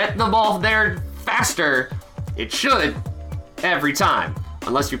can get the ball there faster, it should, every time.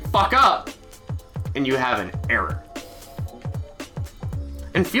 Unless you fuck up, and you have an error.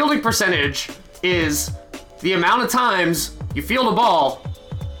 And fielding percentage is the amount of times you field a ball,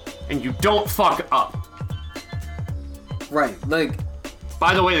 and you don't fuck up. Right, like...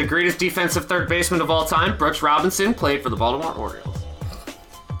 By the way, the greatest defensive third baseman of all time, Brooks Robinson, played for the Baltimore Orioles.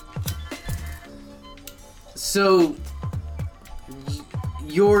 So,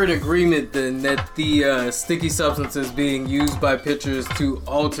 you're in agreement then that the sticky substances being used by pitchers to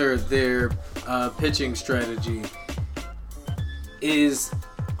alter their pitching strategy is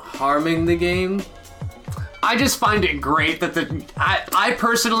harming the game? I just find it great that I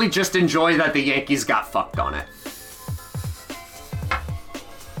personally just enjoy that the Yankees got fucked on it.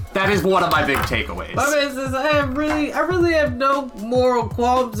 That is one of my big takeaways. My man says I really have no moral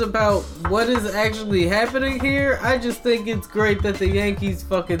qualms about what is actually happening here. I just think it's great that the Yankees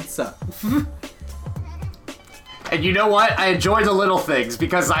fucking suck. And you know what? I enjoy the little things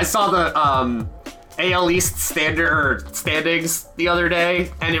because I saw the AL East standings the other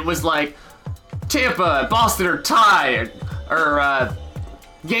day, and it was like Tampa, Boston are tied, or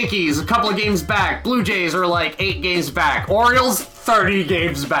Yankees a couple of games back. Blue Jays are like 8 games back. Orioles 30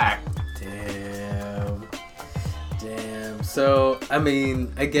 games back. Damn. So, I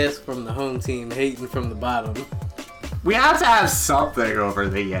mean, I guess from the home team hating from the bottom. We have to have something over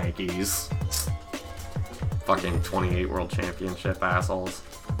the Yankees. Fucking 28 World Championship assholes.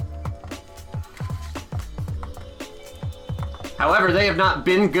 However, they have not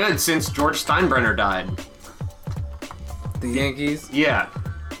been good since George Steinbrenner died. The Yankees? Yeah.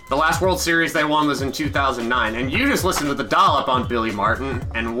 The last World Series they won was in 2009, and you just listened to the dollop on Billy Martin,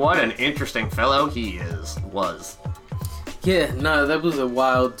 and what an interesting fellow he was. Yeah, no, that was a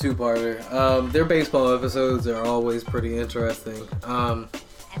wild two-parter. Their baseball episodes are always pretty interesting.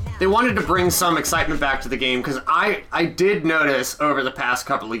 They wanted to bring some excitement back to the game, because I did notice over the past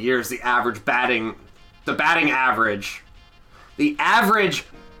couple of years the average batting average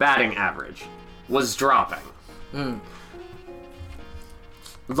was dropping.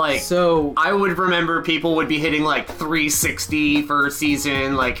 Like, So I would remember people would be hitting like 360 for a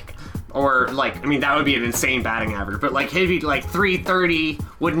season, like, or like, I mean, that would be an insane batting average, but like hitting like 330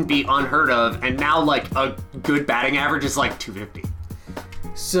 wouldn't be unheard of, and now like a good batting average is like 250.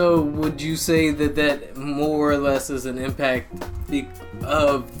 So would you say that more or less is an impact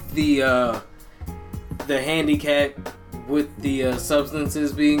of the handicap with the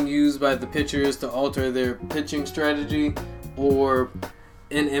substances being used by the pitchers to alter their pitching strategy, or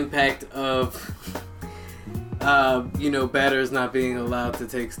an impact of batters not being allowed to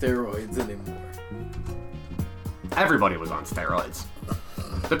take steroids anymore? Everybody was on steroids.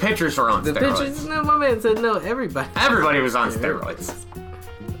 The pitchers were on The steroids. pitchers? No, my man said no. Everybody was on steroids.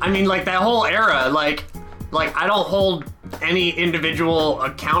 I mean, like, that whole era, like I don't hold any individual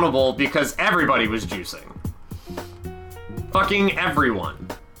accountable because everybody was juicing. Fucking everyone.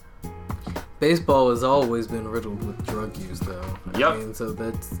 Baseball has always been riddled with drug use, though. Yep. I mean, so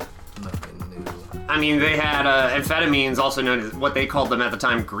that's nothing new. I mean, they had amphetamines, also known as what they called them at the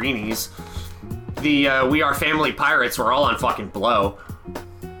time, greenies. The We Are Family Pirates were all on fucking blow.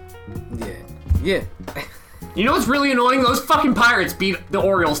 Yeah. You know what's really annoying? Those fucking Pirates beat the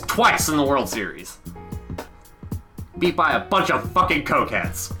Orioles twice in the World Series. Beat by a bunch of fucking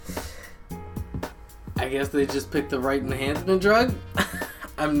cokeheads. I guess they just picked the right enhancement drug?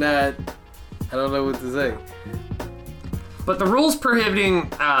 I don't know what to say. But the rules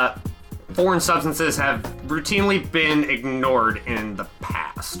prohibiting foreign substances have routinely been ignored in the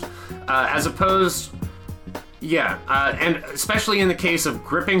past. And especially in the case of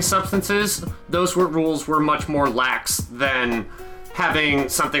gripping substances, those rules were much more lax than having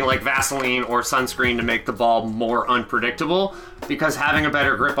something like Vaseline or sunscreen to make the ball more unpredictable, because having a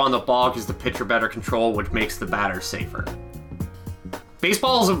better grip on the ball gives the pitcher better control, which makes the batter safer.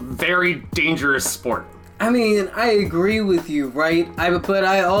 Baseball is a very dangerous sport. I mean, I agree with you, right? But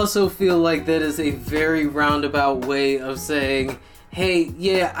I also feel like that is a very roundabout way of saying, hey,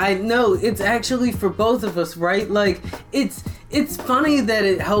 yeah, I know, it's actually for both of us, right? Like, it's funny that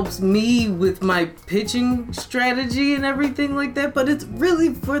it helps me with my pitching strategy and everything like that, but it's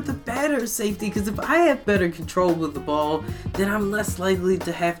really for the batter's safety, because if I have better control with the ball, then I'm less likely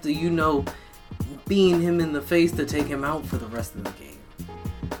to have to, beam him in the face to take him out for the rest of the game.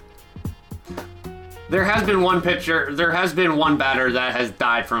 There has been one batter that has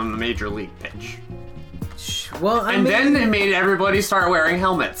died from a major league pitch. Well, then they made everybody start wearing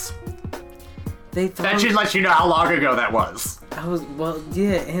helmets. That should let you know how long ago that was.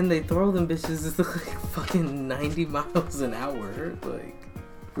 And they throw them bitches at like fucking 90 miles an hour, like.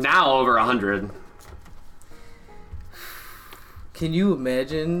 Now over 100. Can you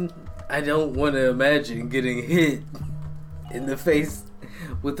imagine? I don't want to imagine getting hit in the face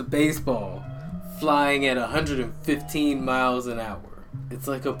with a baseball flying at 115 miles an hour. It's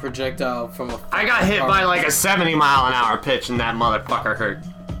like a projectile from a... I got hit by like a 70 mile an hour pitch and that motherfucker hurt.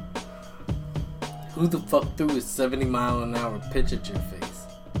 Who the fuck threw a 70 mile an hour pitch at your face?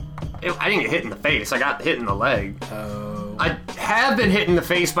 I didn't get hit in the face, I got hit in the leg. Oh. I have been hit in the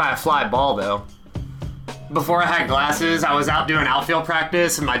face by a fly ball though. Before I had glasses, I was out doing outfield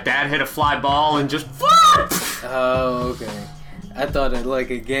practice and my dad hit a fly ball and just... Oh, okay. I thought it like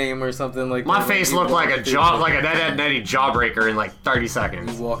a game or something like my that. My face looked like a Ed Nettie jawbreaker in like 30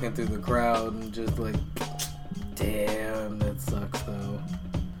 seconds. You walking through the crowd and just like, damn, that sucks though.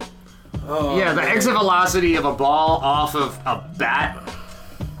 Oh, yeah, the exit velocity of a ball off of a bat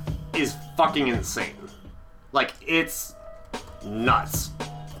is fucking insane. Like, it's nuts.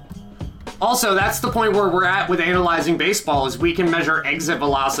 Also, that's the point where we're at with analyzing baseball, is we can measure exit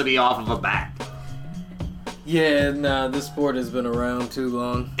velocity off of a bat. Yeah, nah, this sport has been around too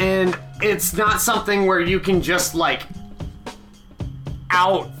long. And it's not something where you can just, like,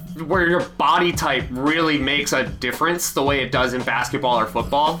 where your body type really makes a difference the way it does in basketball or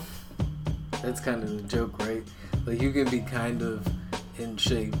football. That's kind of the joke, right? Like, you can be kind of in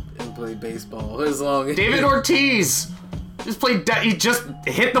shape and play baseball as long as... David Ortiz he just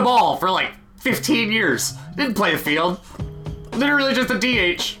hit the ball for, like, 15 years. Didn't play the field. Literally just a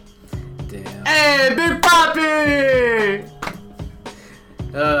DH. Damn. Hey, Big Papi!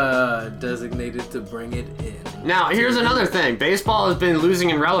 Designated to bring it in. Now, here's another thing. Baseball has been losing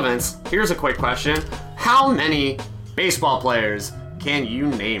in relevance. Here's a quick question. How many baseball players can you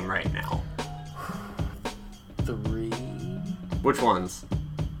name right now? 3. Which ones?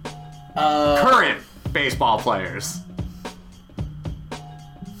 Current baseball players.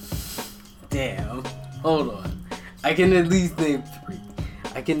 Damn. Hold on. I can at least name 3.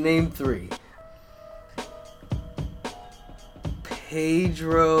 I can name 3.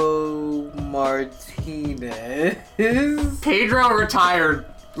 Pedro Martinez. Pedro retired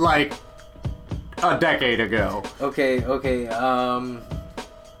like a decade ago. Okay.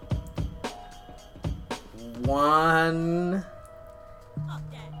 Juan.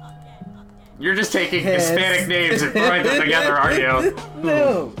 You're just taking Hispanic names and throwing them together, aren't you?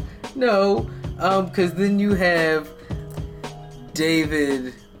 No. Because then you have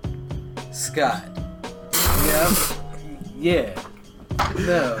David Scott. Yep. Yeah.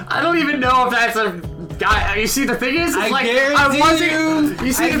 No. I don't even know if that's a guy. You see, the thing is, it's like You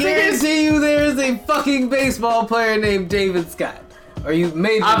see, I guarantee you, there's a fucking baseball player named David Scott. Or you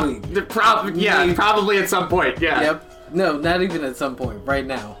Major League? Probably at some point. Yeah. Yep. No, not even at some point. Right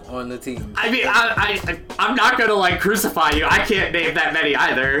now on the team. I mean, I'm not gonna like crucify you. I can't name that many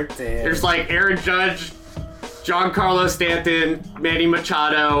either. Damn. There's like Aaron Judge, Giancarlo Stanton, Manny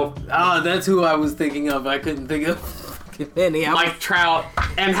Machado. Oh, that's who I was thinking of. I couldn't think of fucking Manny. Mike Trout,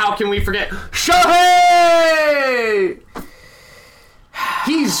 and how can we forget Shohei?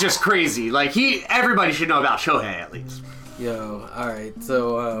 He's just crazy. Like everybody should know about Shohei at least. Yo, all right.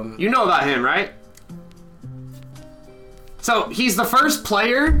 So you know about him, right? So he's the first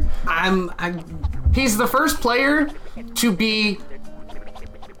player. He's the first player to be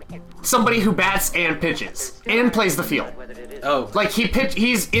somebody who bats and pitches and plays the field. Oh, Like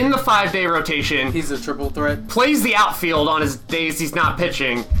he's in the 5-day rotation. he's a triple threat. Plays the outfield on his days he's not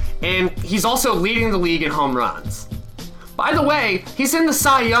pitching, and he's also leading the league in home runs. By the way, he's in the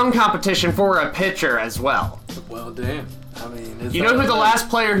Cy Young competition for a pitcher as well. Well, damn. I mean, it's You know who the last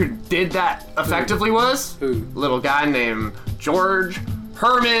player who did that effectively was? Who? Little guy named George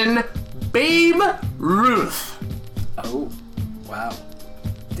Herman Babe Ruth. Oh, wow.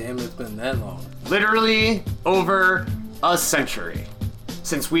 Damn, it's been that long. Literally over a century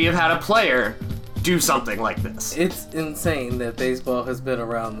since we have had a player do something like this. It's insane that baseball has been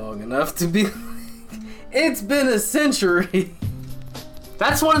around long enough to be. It's been a century.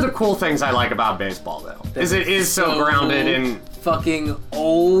 That's one of the cool things I like about baseball, though, is it is so grounded in fucking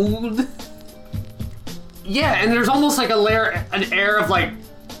old. Yeah, and there's almost like an air of like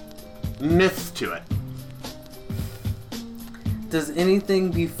myth to it. Does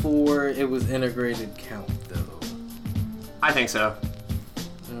anything before it was integrated count, though? I think so.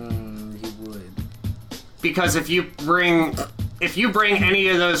 You would. Because if you bring any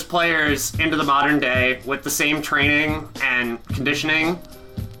of those players into the modern day with the same training and conditioning,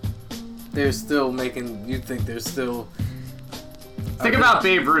 They're still making. You think they're still. think about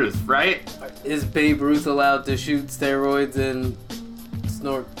Babe Ruth, right? Is Babe Ruth allowed to shoot steroids and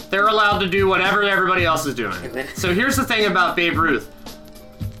snort? They're allowed to do whatever everybody else is doing. So here's the thing about Babe Ruth.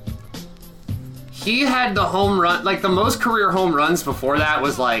 He had the home run, like the most career home runs before that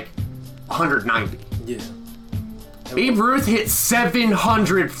was like 190. Yeah. Babe Ruth hit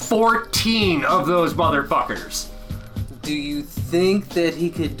 714 of those motherfuckers. Do you think that he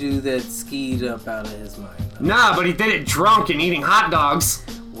could do that skied up out of his mind? Nah, but he did it drunk and eating hot dogs.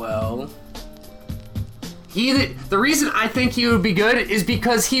 Well, The reason I think he would be good is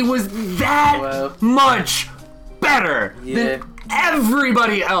because he was that much better than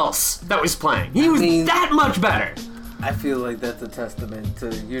everybody else that was playing. He was that much better. I feel like that's a testament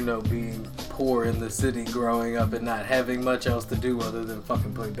to, being poor in the city growing up and not having much else to do other than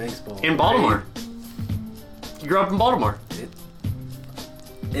fucking play baseball. In Baltimore. He grew up in Baltimore.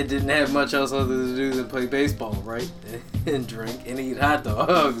 It didn't have much else other to do than play baseball, right? And drink and eat hot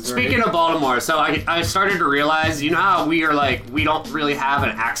dogs, Speaking right? of Baltimore, so I started to realize, you know how we are like, we don't really have an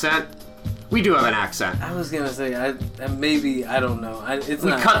accent? We do have an accent. I was gonna say, I don't know.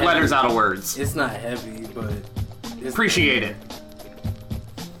 We cut letters out of words. It's not heavy, but... Appreciate it.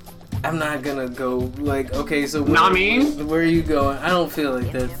 I'm not gonna go like, okay, so Not mean? Where are you going? I don't feel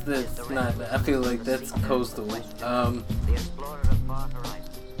like that's not. I feel like that's coastal.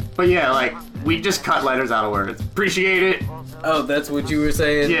 But yeah, like we just cut letters out of words. Appreciate it. Oh, that's what you were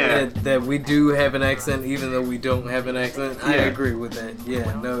saying? Yeah. That we do have an accent even though we don't have an accent? I agree with that.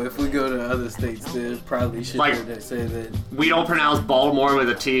 Yeah, no, if we go to other states, there probably should say that. We don't pronounce Baltimore with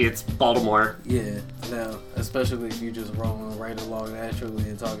a T, it's Baltimore. Yeah, no, especially if you just rolling right along naturally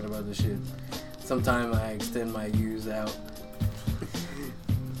and talking about the shit. Sometimes I extend my U's out.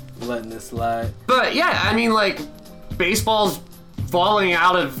 letting it slide. But yeah, I mean, like, baseball's falling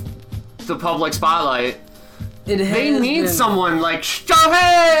out of the public spotlight. They need someone like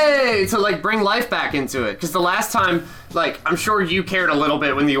Shohei to like bring life back into it. Because the last time, like, I'm sure you cared a little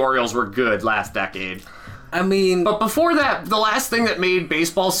bit when the Orioles were good last decade. I mean, but before that, the last thing that made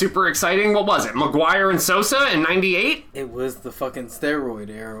baseball super exciting, what was it? McGuire and Sosa in '98? It was the fucking steroid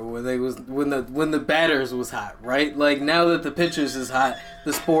era where when the batters was hot, right? Like, now that the pitchers is hot,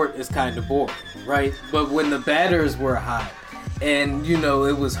 the sport is kind of boring, right? But when the batters were hot, and you know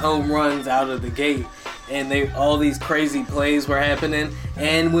it was home runs out of the gate, and all these crazy plays were happening,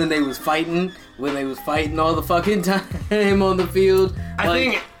 and when they was fighting all the fucking time on the field, I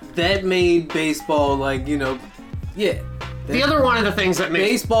think that made baseball, like, you know, yeah. The other one of the things that makes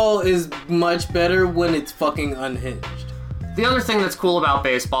baseball is much better when it's fucking unhinged. The other thing that's cool about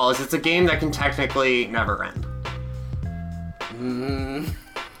baseball is it's a game that can technically never end.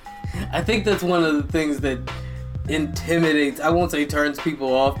 I think that's one of the things that intimidates, I won't say turns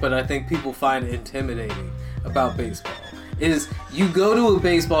people off, but I think people find intimidating about baseball. Is you go to a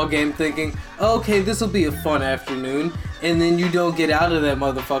baseball game thinking, okay, this will be a fun afternoon, and then you don't get out of that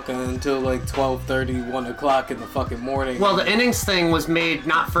motherfucker until like 12:30, 1 o'clock in the fucking morning. Well, the innings thing was made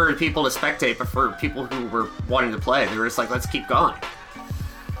not for people to spectate, but for people who were wanting to play. They were just like, let's keep going.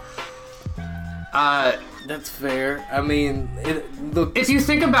 That's fair. I mean, look. If you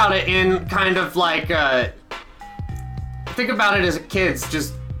think about it in kind of like, think about it as kids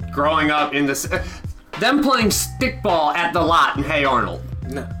just growing up in this, them playing stickball at the lot in Hey Arnold.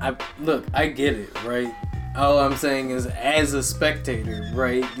 No, I get it, right? All I'm saying is, as a spectator,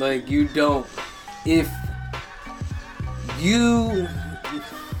 right? Like,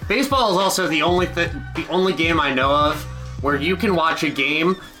 baseball is also the only game I know of where you can watch a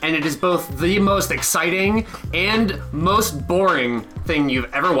game and it is both the most exciting and most boring thing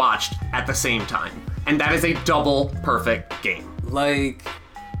you've ever watched at the same time. And that is a double perfect game. Like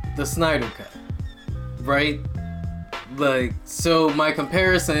the Snyder Cut, right? Like, so my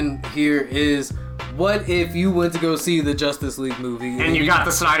comparison here is, what if you went to go see the Justice League movie and you got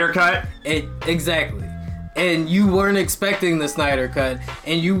the Snyder Cut? Exactly. And you weren't expecting the Snyder Cut,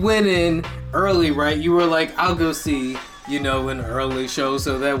 and you went in early, right? You were like, I'll go see, you know, an early show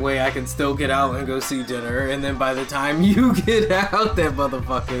so that way I can still get out and go see dinner. And then by the time you get out, that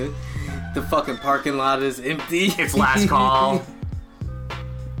motherfucker, the fucking parking lot is empty. It's last call.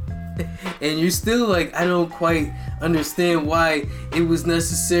 And you're still like, I don't quite understand why it was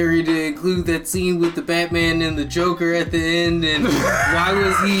necessary to include that scene with the Batman and the Joker at the end, and why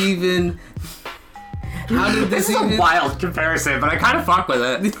was he even... How did this is a wild comparison, but I kind of fuck with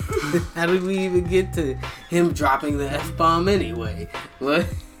it. How did we even get to him dropping the F-bomb anyway? Like,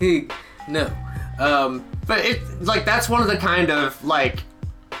 no. But it, like, that's one of the kind of, like,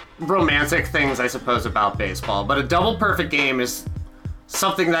 romantic things, I suppose, about baseball. But a double perfect game is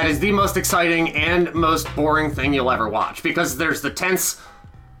something that is the most exciting and most boring thing you'll ever watch, because there's the tense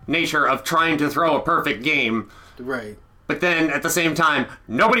nature of trying to throw a perfect game. Right. But then, at the same time,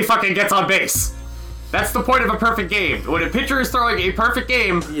 nobody fucking gets on base. That's the point of a perfect game. When a pitcher is throwing a perfect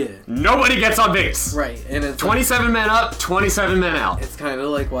game, nobody gets on base. Right, and it's 27 men up, 27 men out. It's kind of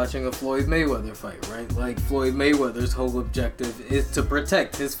like watching a Floyd Mayweather fight, right? Like, Floyd Mayweather's whole objective is to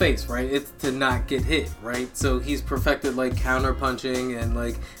protect his face, right? It's to not get hit, right? So he's perfected, like, counter-punching and,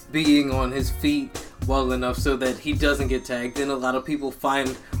 like, being on his feet well enough so that he doesn't get tagged. And a lot of people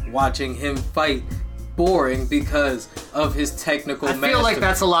find watching him fight boring because of his technical mastery. I feel like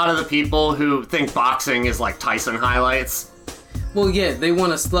that's a lot of the people who think boxing is like Tyson highlights. Well, yeah, they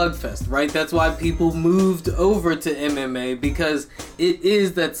want a slugfest, right? That's why people moved over to MMA, because it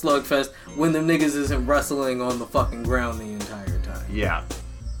is that slugfest when the niggas isn't wrestling on the fucking ground the entire time. Yeah.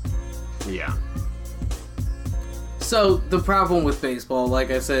 Yeah. So, the problem with baseball,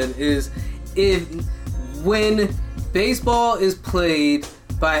 like I said, is when baseball is played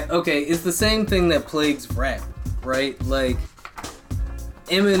it's the same thing that plagues rap, right? Like,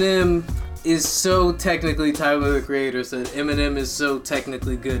 Eminem is so technically, Tyler the Creator said, Eminem is so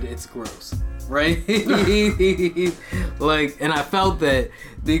technically good, it's gross, right? Like, and I felt that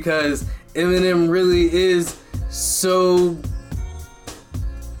because Eminem really is so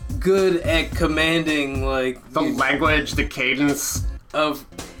good at commanding, like, the language, the cadence of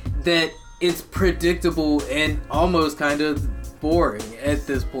that, it's predictable and almost kind of boring at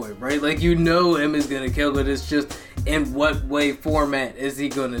this point, right? Like, you know M is gonna kill it, it's just in what way format is he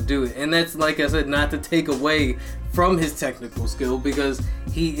gonna do it. And that's, like I said, not to take away from his technical skill, because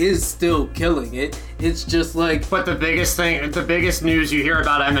he is still killing it. It's just like... But the biggest news you hear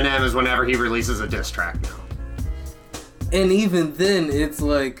about Eminem is whenever he releases a diss track now. And even then, it's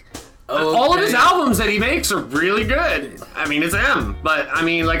like, All of his albums that he makes are really good. I mean, it's him, but I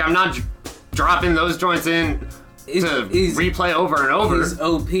mean, like, I'm not dropping those joints in to replay over and over. He's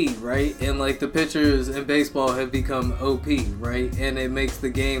OP, right? And like the pitchers in baseball have become OP, right? And it makes the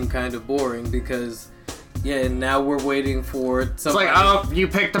game kind of boring because, yeah, now we're waiting for somebody. It's like, oh, you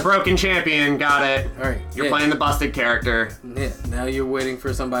picked the broken champion, got it. All right, You're playing the busted character. Yeah, now you're waiting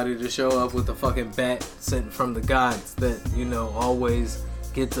for somebody to show up with a fucking bat sent from the gods that, you know, always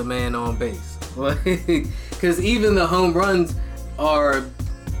gets a man on base. Because even the home runs are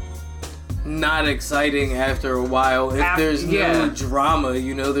not exciting after a while if there's no drama,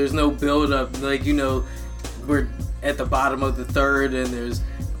 you know, there's no build up, like, you know, we're at the bottom of the third and there's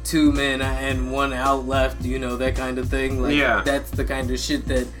 2 men and 1 out left, you know, that kind of thing. Like, that's the kind of shit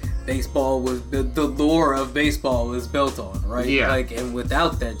that baseball was, the lore of baseball is built on, right? Yeah. Like, and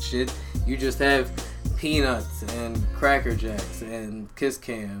without that shit, you just have Peanuts and Cracker Jacks and Kiss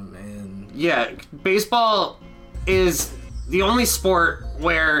Cam and... Yeah, baseball is the only sport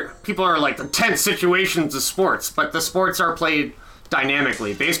where people are like the tense situations of sports, but the sports are played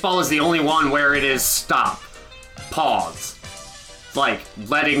dynamically. Baseball is the only one where it is stop, pause, like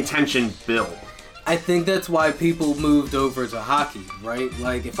letting tension build. I think that's why people moved over to hockey, right?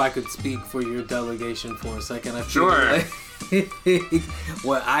 Like, if I could speak for your delegation for a second, I feel like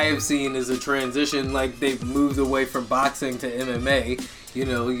what I have seen is a transition. Like, they've moved away from boxing to MMA. You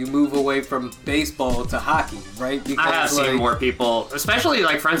know, you move away from baseball to hockey, right? Because, I have seen more people, especially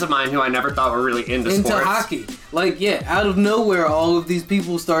like friends of mine who I never thought were really into sports. Hockey. Like, yeah, out of nowhere, all of these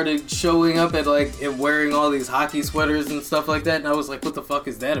people started showing up at like and wearing all these hockey sweaters and stuff like that, and I was like, what the fuck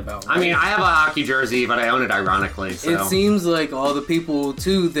is that about? Right? I mean, I have a hockey jersey, but I own it ironically, so. It seems like all the people,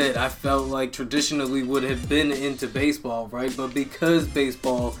 too, that I felt like traditionally would have been into baseball, right? But because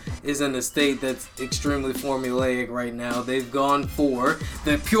baseball is in a state that's extremely formulaic right now, they've gone for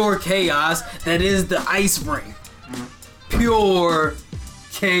the pure chaos that is the ice rink. Pure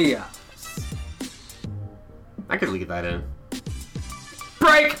chaos. I could leave that in.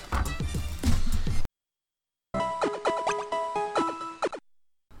 Break!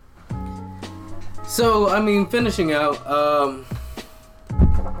 So, I mean, finishing out,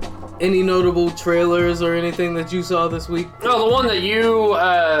 any notable trailers or anything that you saw this week? No, the one that you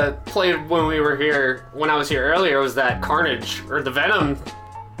played when I was here earlier, was that Carnage, or the Venom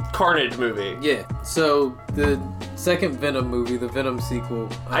Carnage movie. Yeah, so the second Venom movie, the Venom sequel.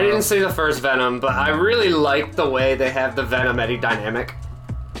 I didn't see the first Venom, but I really like the way they have the Venom Eddie dynamic.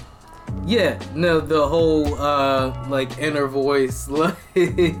 Yeah, no, the whole, like, inner voice, like,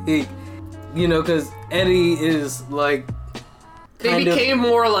 you know, because Eddie is, like, they became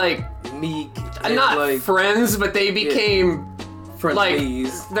more, like, meek. Not like, friends, but they became...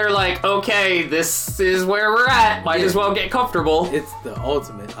 Friendlies. Like, they're like, okay, this is where we're at. Might as well get comfortable. It's the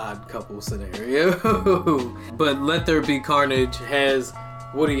ultimate odd couple scenario. But Let There Be Carnage has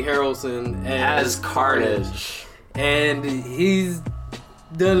Woody Harrelson as Carnage. And he's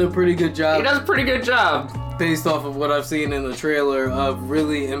done a pretty good job. He does a pretty good job. Based off of what I've seen in the trailer of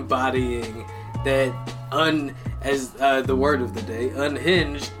really embodying that as the word of the day,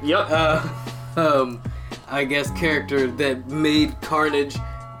 unhinged. Yep. I guess character that made Carnage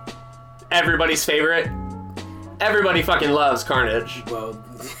everybody's favorite. Everybody fucking loves Carnage. Well,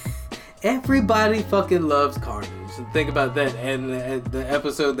 everybody fucking loves Carnage. Think about that, and the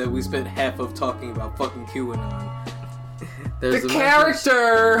episode that we spent half of talking about fucking QAnon. There's the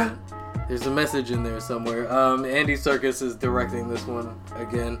character! There's a message in there somewhere. Andy Serkis is directing this one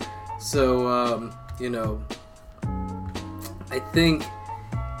again. So, you know, I think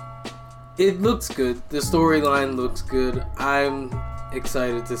it looks good. The storyline looks good. I'm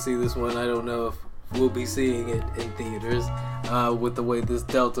excited to see this one. I don't know if we'll be seeing it in theaters with the way this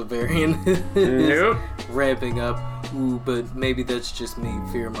Delta variant is ramping up. Ooh, but maybe that's just me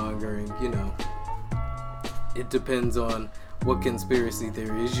fear-mongering, you know. It depends on what conspiracy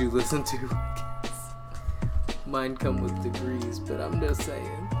theories you listen to, I guess. Mine come with degrees, but I'm just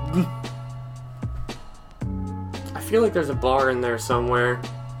saying. I feel like there's a bar in there somewhere.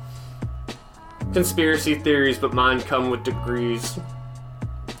 Conspiracy theories, but mine come with degrees.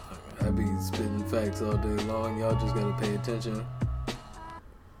 I be spitting facts all day long. Y'all just gotta pay attention.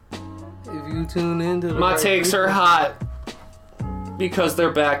 If you tune into my takes are hot because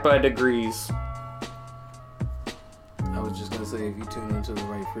they're backed by degrees. I was just gonna say, if you tune into the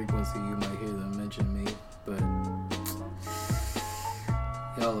right frequency, you might hear them mention me, but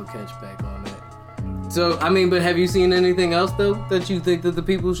y'all will catch back on that. So, I mean, but have you seen anything else, though, that you think that the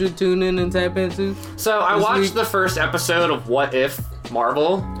people should tune in and tap into? So, I watched the first episode of What If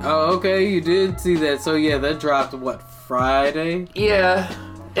Marvel. Oh, okay, you did see that. So, yeah, that dropped, what, Friday? Yeah.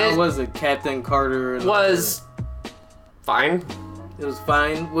 How was it, Captain Carter? And was fine. It was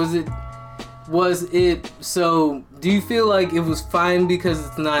fine. Was it, so, do you feel like it was fine because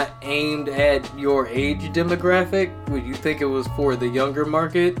it's not aimed at your age demographic? Would you think it was for the younger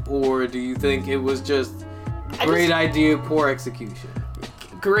market? Or do you think it was just great idea, poor execution?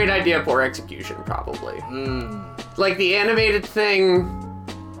 Great idea, poor execution, probably. Like, the animated thing...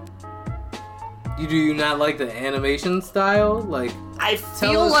 Do you not like the animation style? Like, I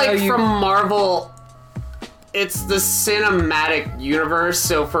feel like from Marvel... It's the cinematic universe,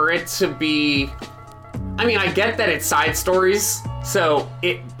 so for it to be... I mean, I get that it's side stories, so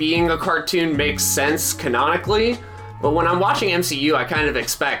it being a cartoon makes sense canonically, but when I'm watching MCU, I kind of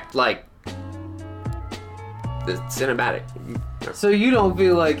expect, like, the cinematic. So you don't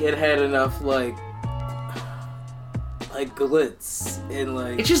feel like it had enough, like glitz and,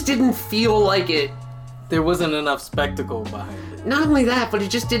 like... It just didn't feel like it... There wasn't enough spectacle behind it. Not only that, but it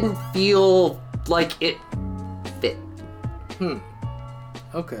just didn't feel like it fit.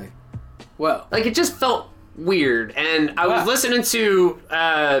 Okay. Well. Like, it just felt weird. And I was listening to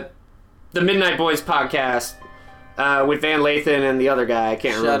the Midnight Boys podcast with Van Lathan and the other guy. I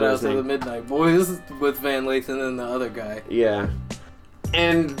can't remember his name. Shout out to the Midnight Boys with Van Lathan and the other guy. Yeah.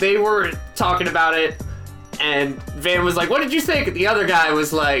 And they were talking about it, and Van was like, what did you think? And the other guy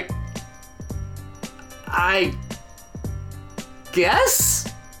was like, I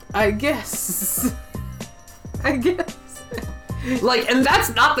guess? Like, and that's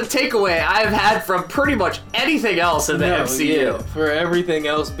not the takeaway I've had from pretty much anything else in the MCU. Yeah, for everything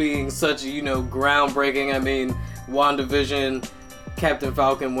else being such, groundbreaking. I mean, WandaVision, Captain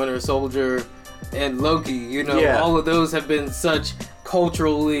Falcon, Winter Soldier, and Loki, all of those have been such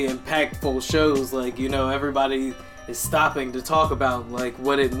culturally impactful shows. Like, everybody is stopping to talk about, like,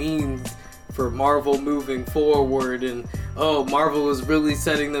 what it means for Marvel moving forward, and Marvel is really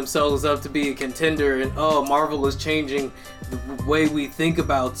setting themselves up to be a contender, and Marvel is changing the way we think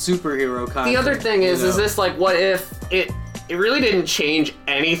about superhero content. The other thing is this like, what if it really didn't change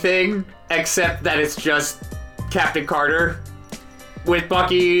anything except that it's just Captain Carter with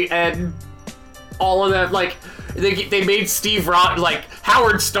Bucky and all of that? Like, they made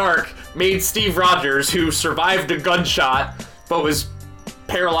Howard Stark made Steve Rogers, who survived a gunshot but was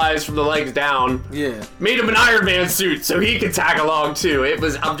paralyzed from the legs down. Yeah. Made him an Iron Man suit so he could tag along too.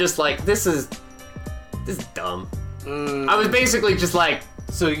 I'm just like, this is dumb. I was basically just like...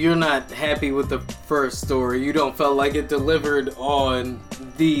 So you're not happy with the first story? You don't feel like it delivered on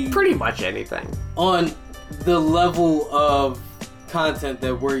the... Pretty much anything. On the level of content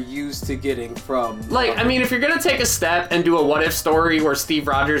that we're used to getting from... Like, I mean, if you're gonna take a step and do a what-if story where Steve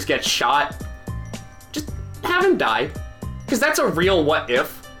Rogers gets shot, just have him die. Because that's a real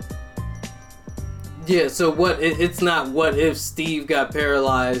what-if. Yeah, so it's not what if Steve got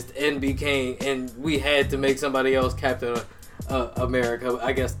paralyzed and we had to make somebody else Captain America.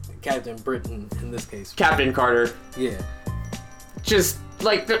 I guess Captain Britain in this case. Captain Carter. Yeah. Just,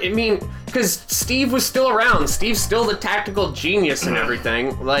 like, I mean, because Steve was still around. Steve's still the tactical genius and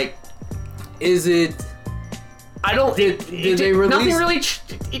everything. Like... Is it... I don't... Did they release... Nothing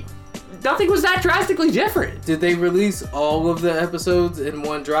really... Nothing was that drastically different. Did they release all of the episodes in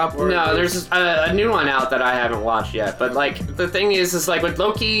one drop? Or no, there's a new one out that I haven't watched yet. But, like, the thing is like, with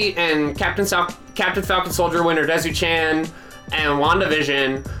Loki and Captain Falcon Soldier, Winter Desu-chan, and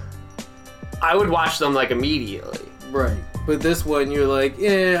WandaVision, I would watch them, like, immediately. Right. But this one, you're like,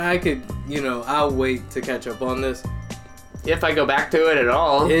 yeah, I could, I'll wait to catch up on this. If I go back to it at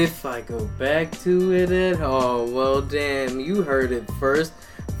all. If I go back to it at all. Well, damn, you heard it first.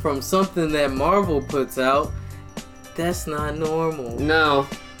 From something that Marvel puts out, that's not normal. No,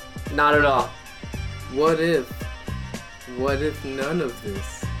 not at all. What if none of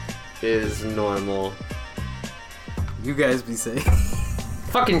this is normal? You guys be safe.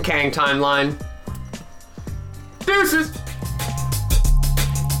 Fucking Kang timeline. Deuces!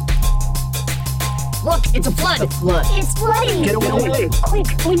 Look, it's a flood! It's flooding! Get away! Quick,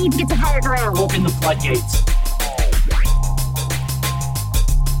 we need to get to higher ground! Open the floodgates!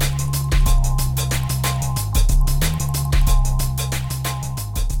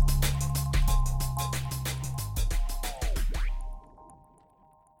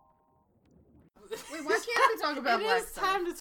 Why can't we talk about Black Sun?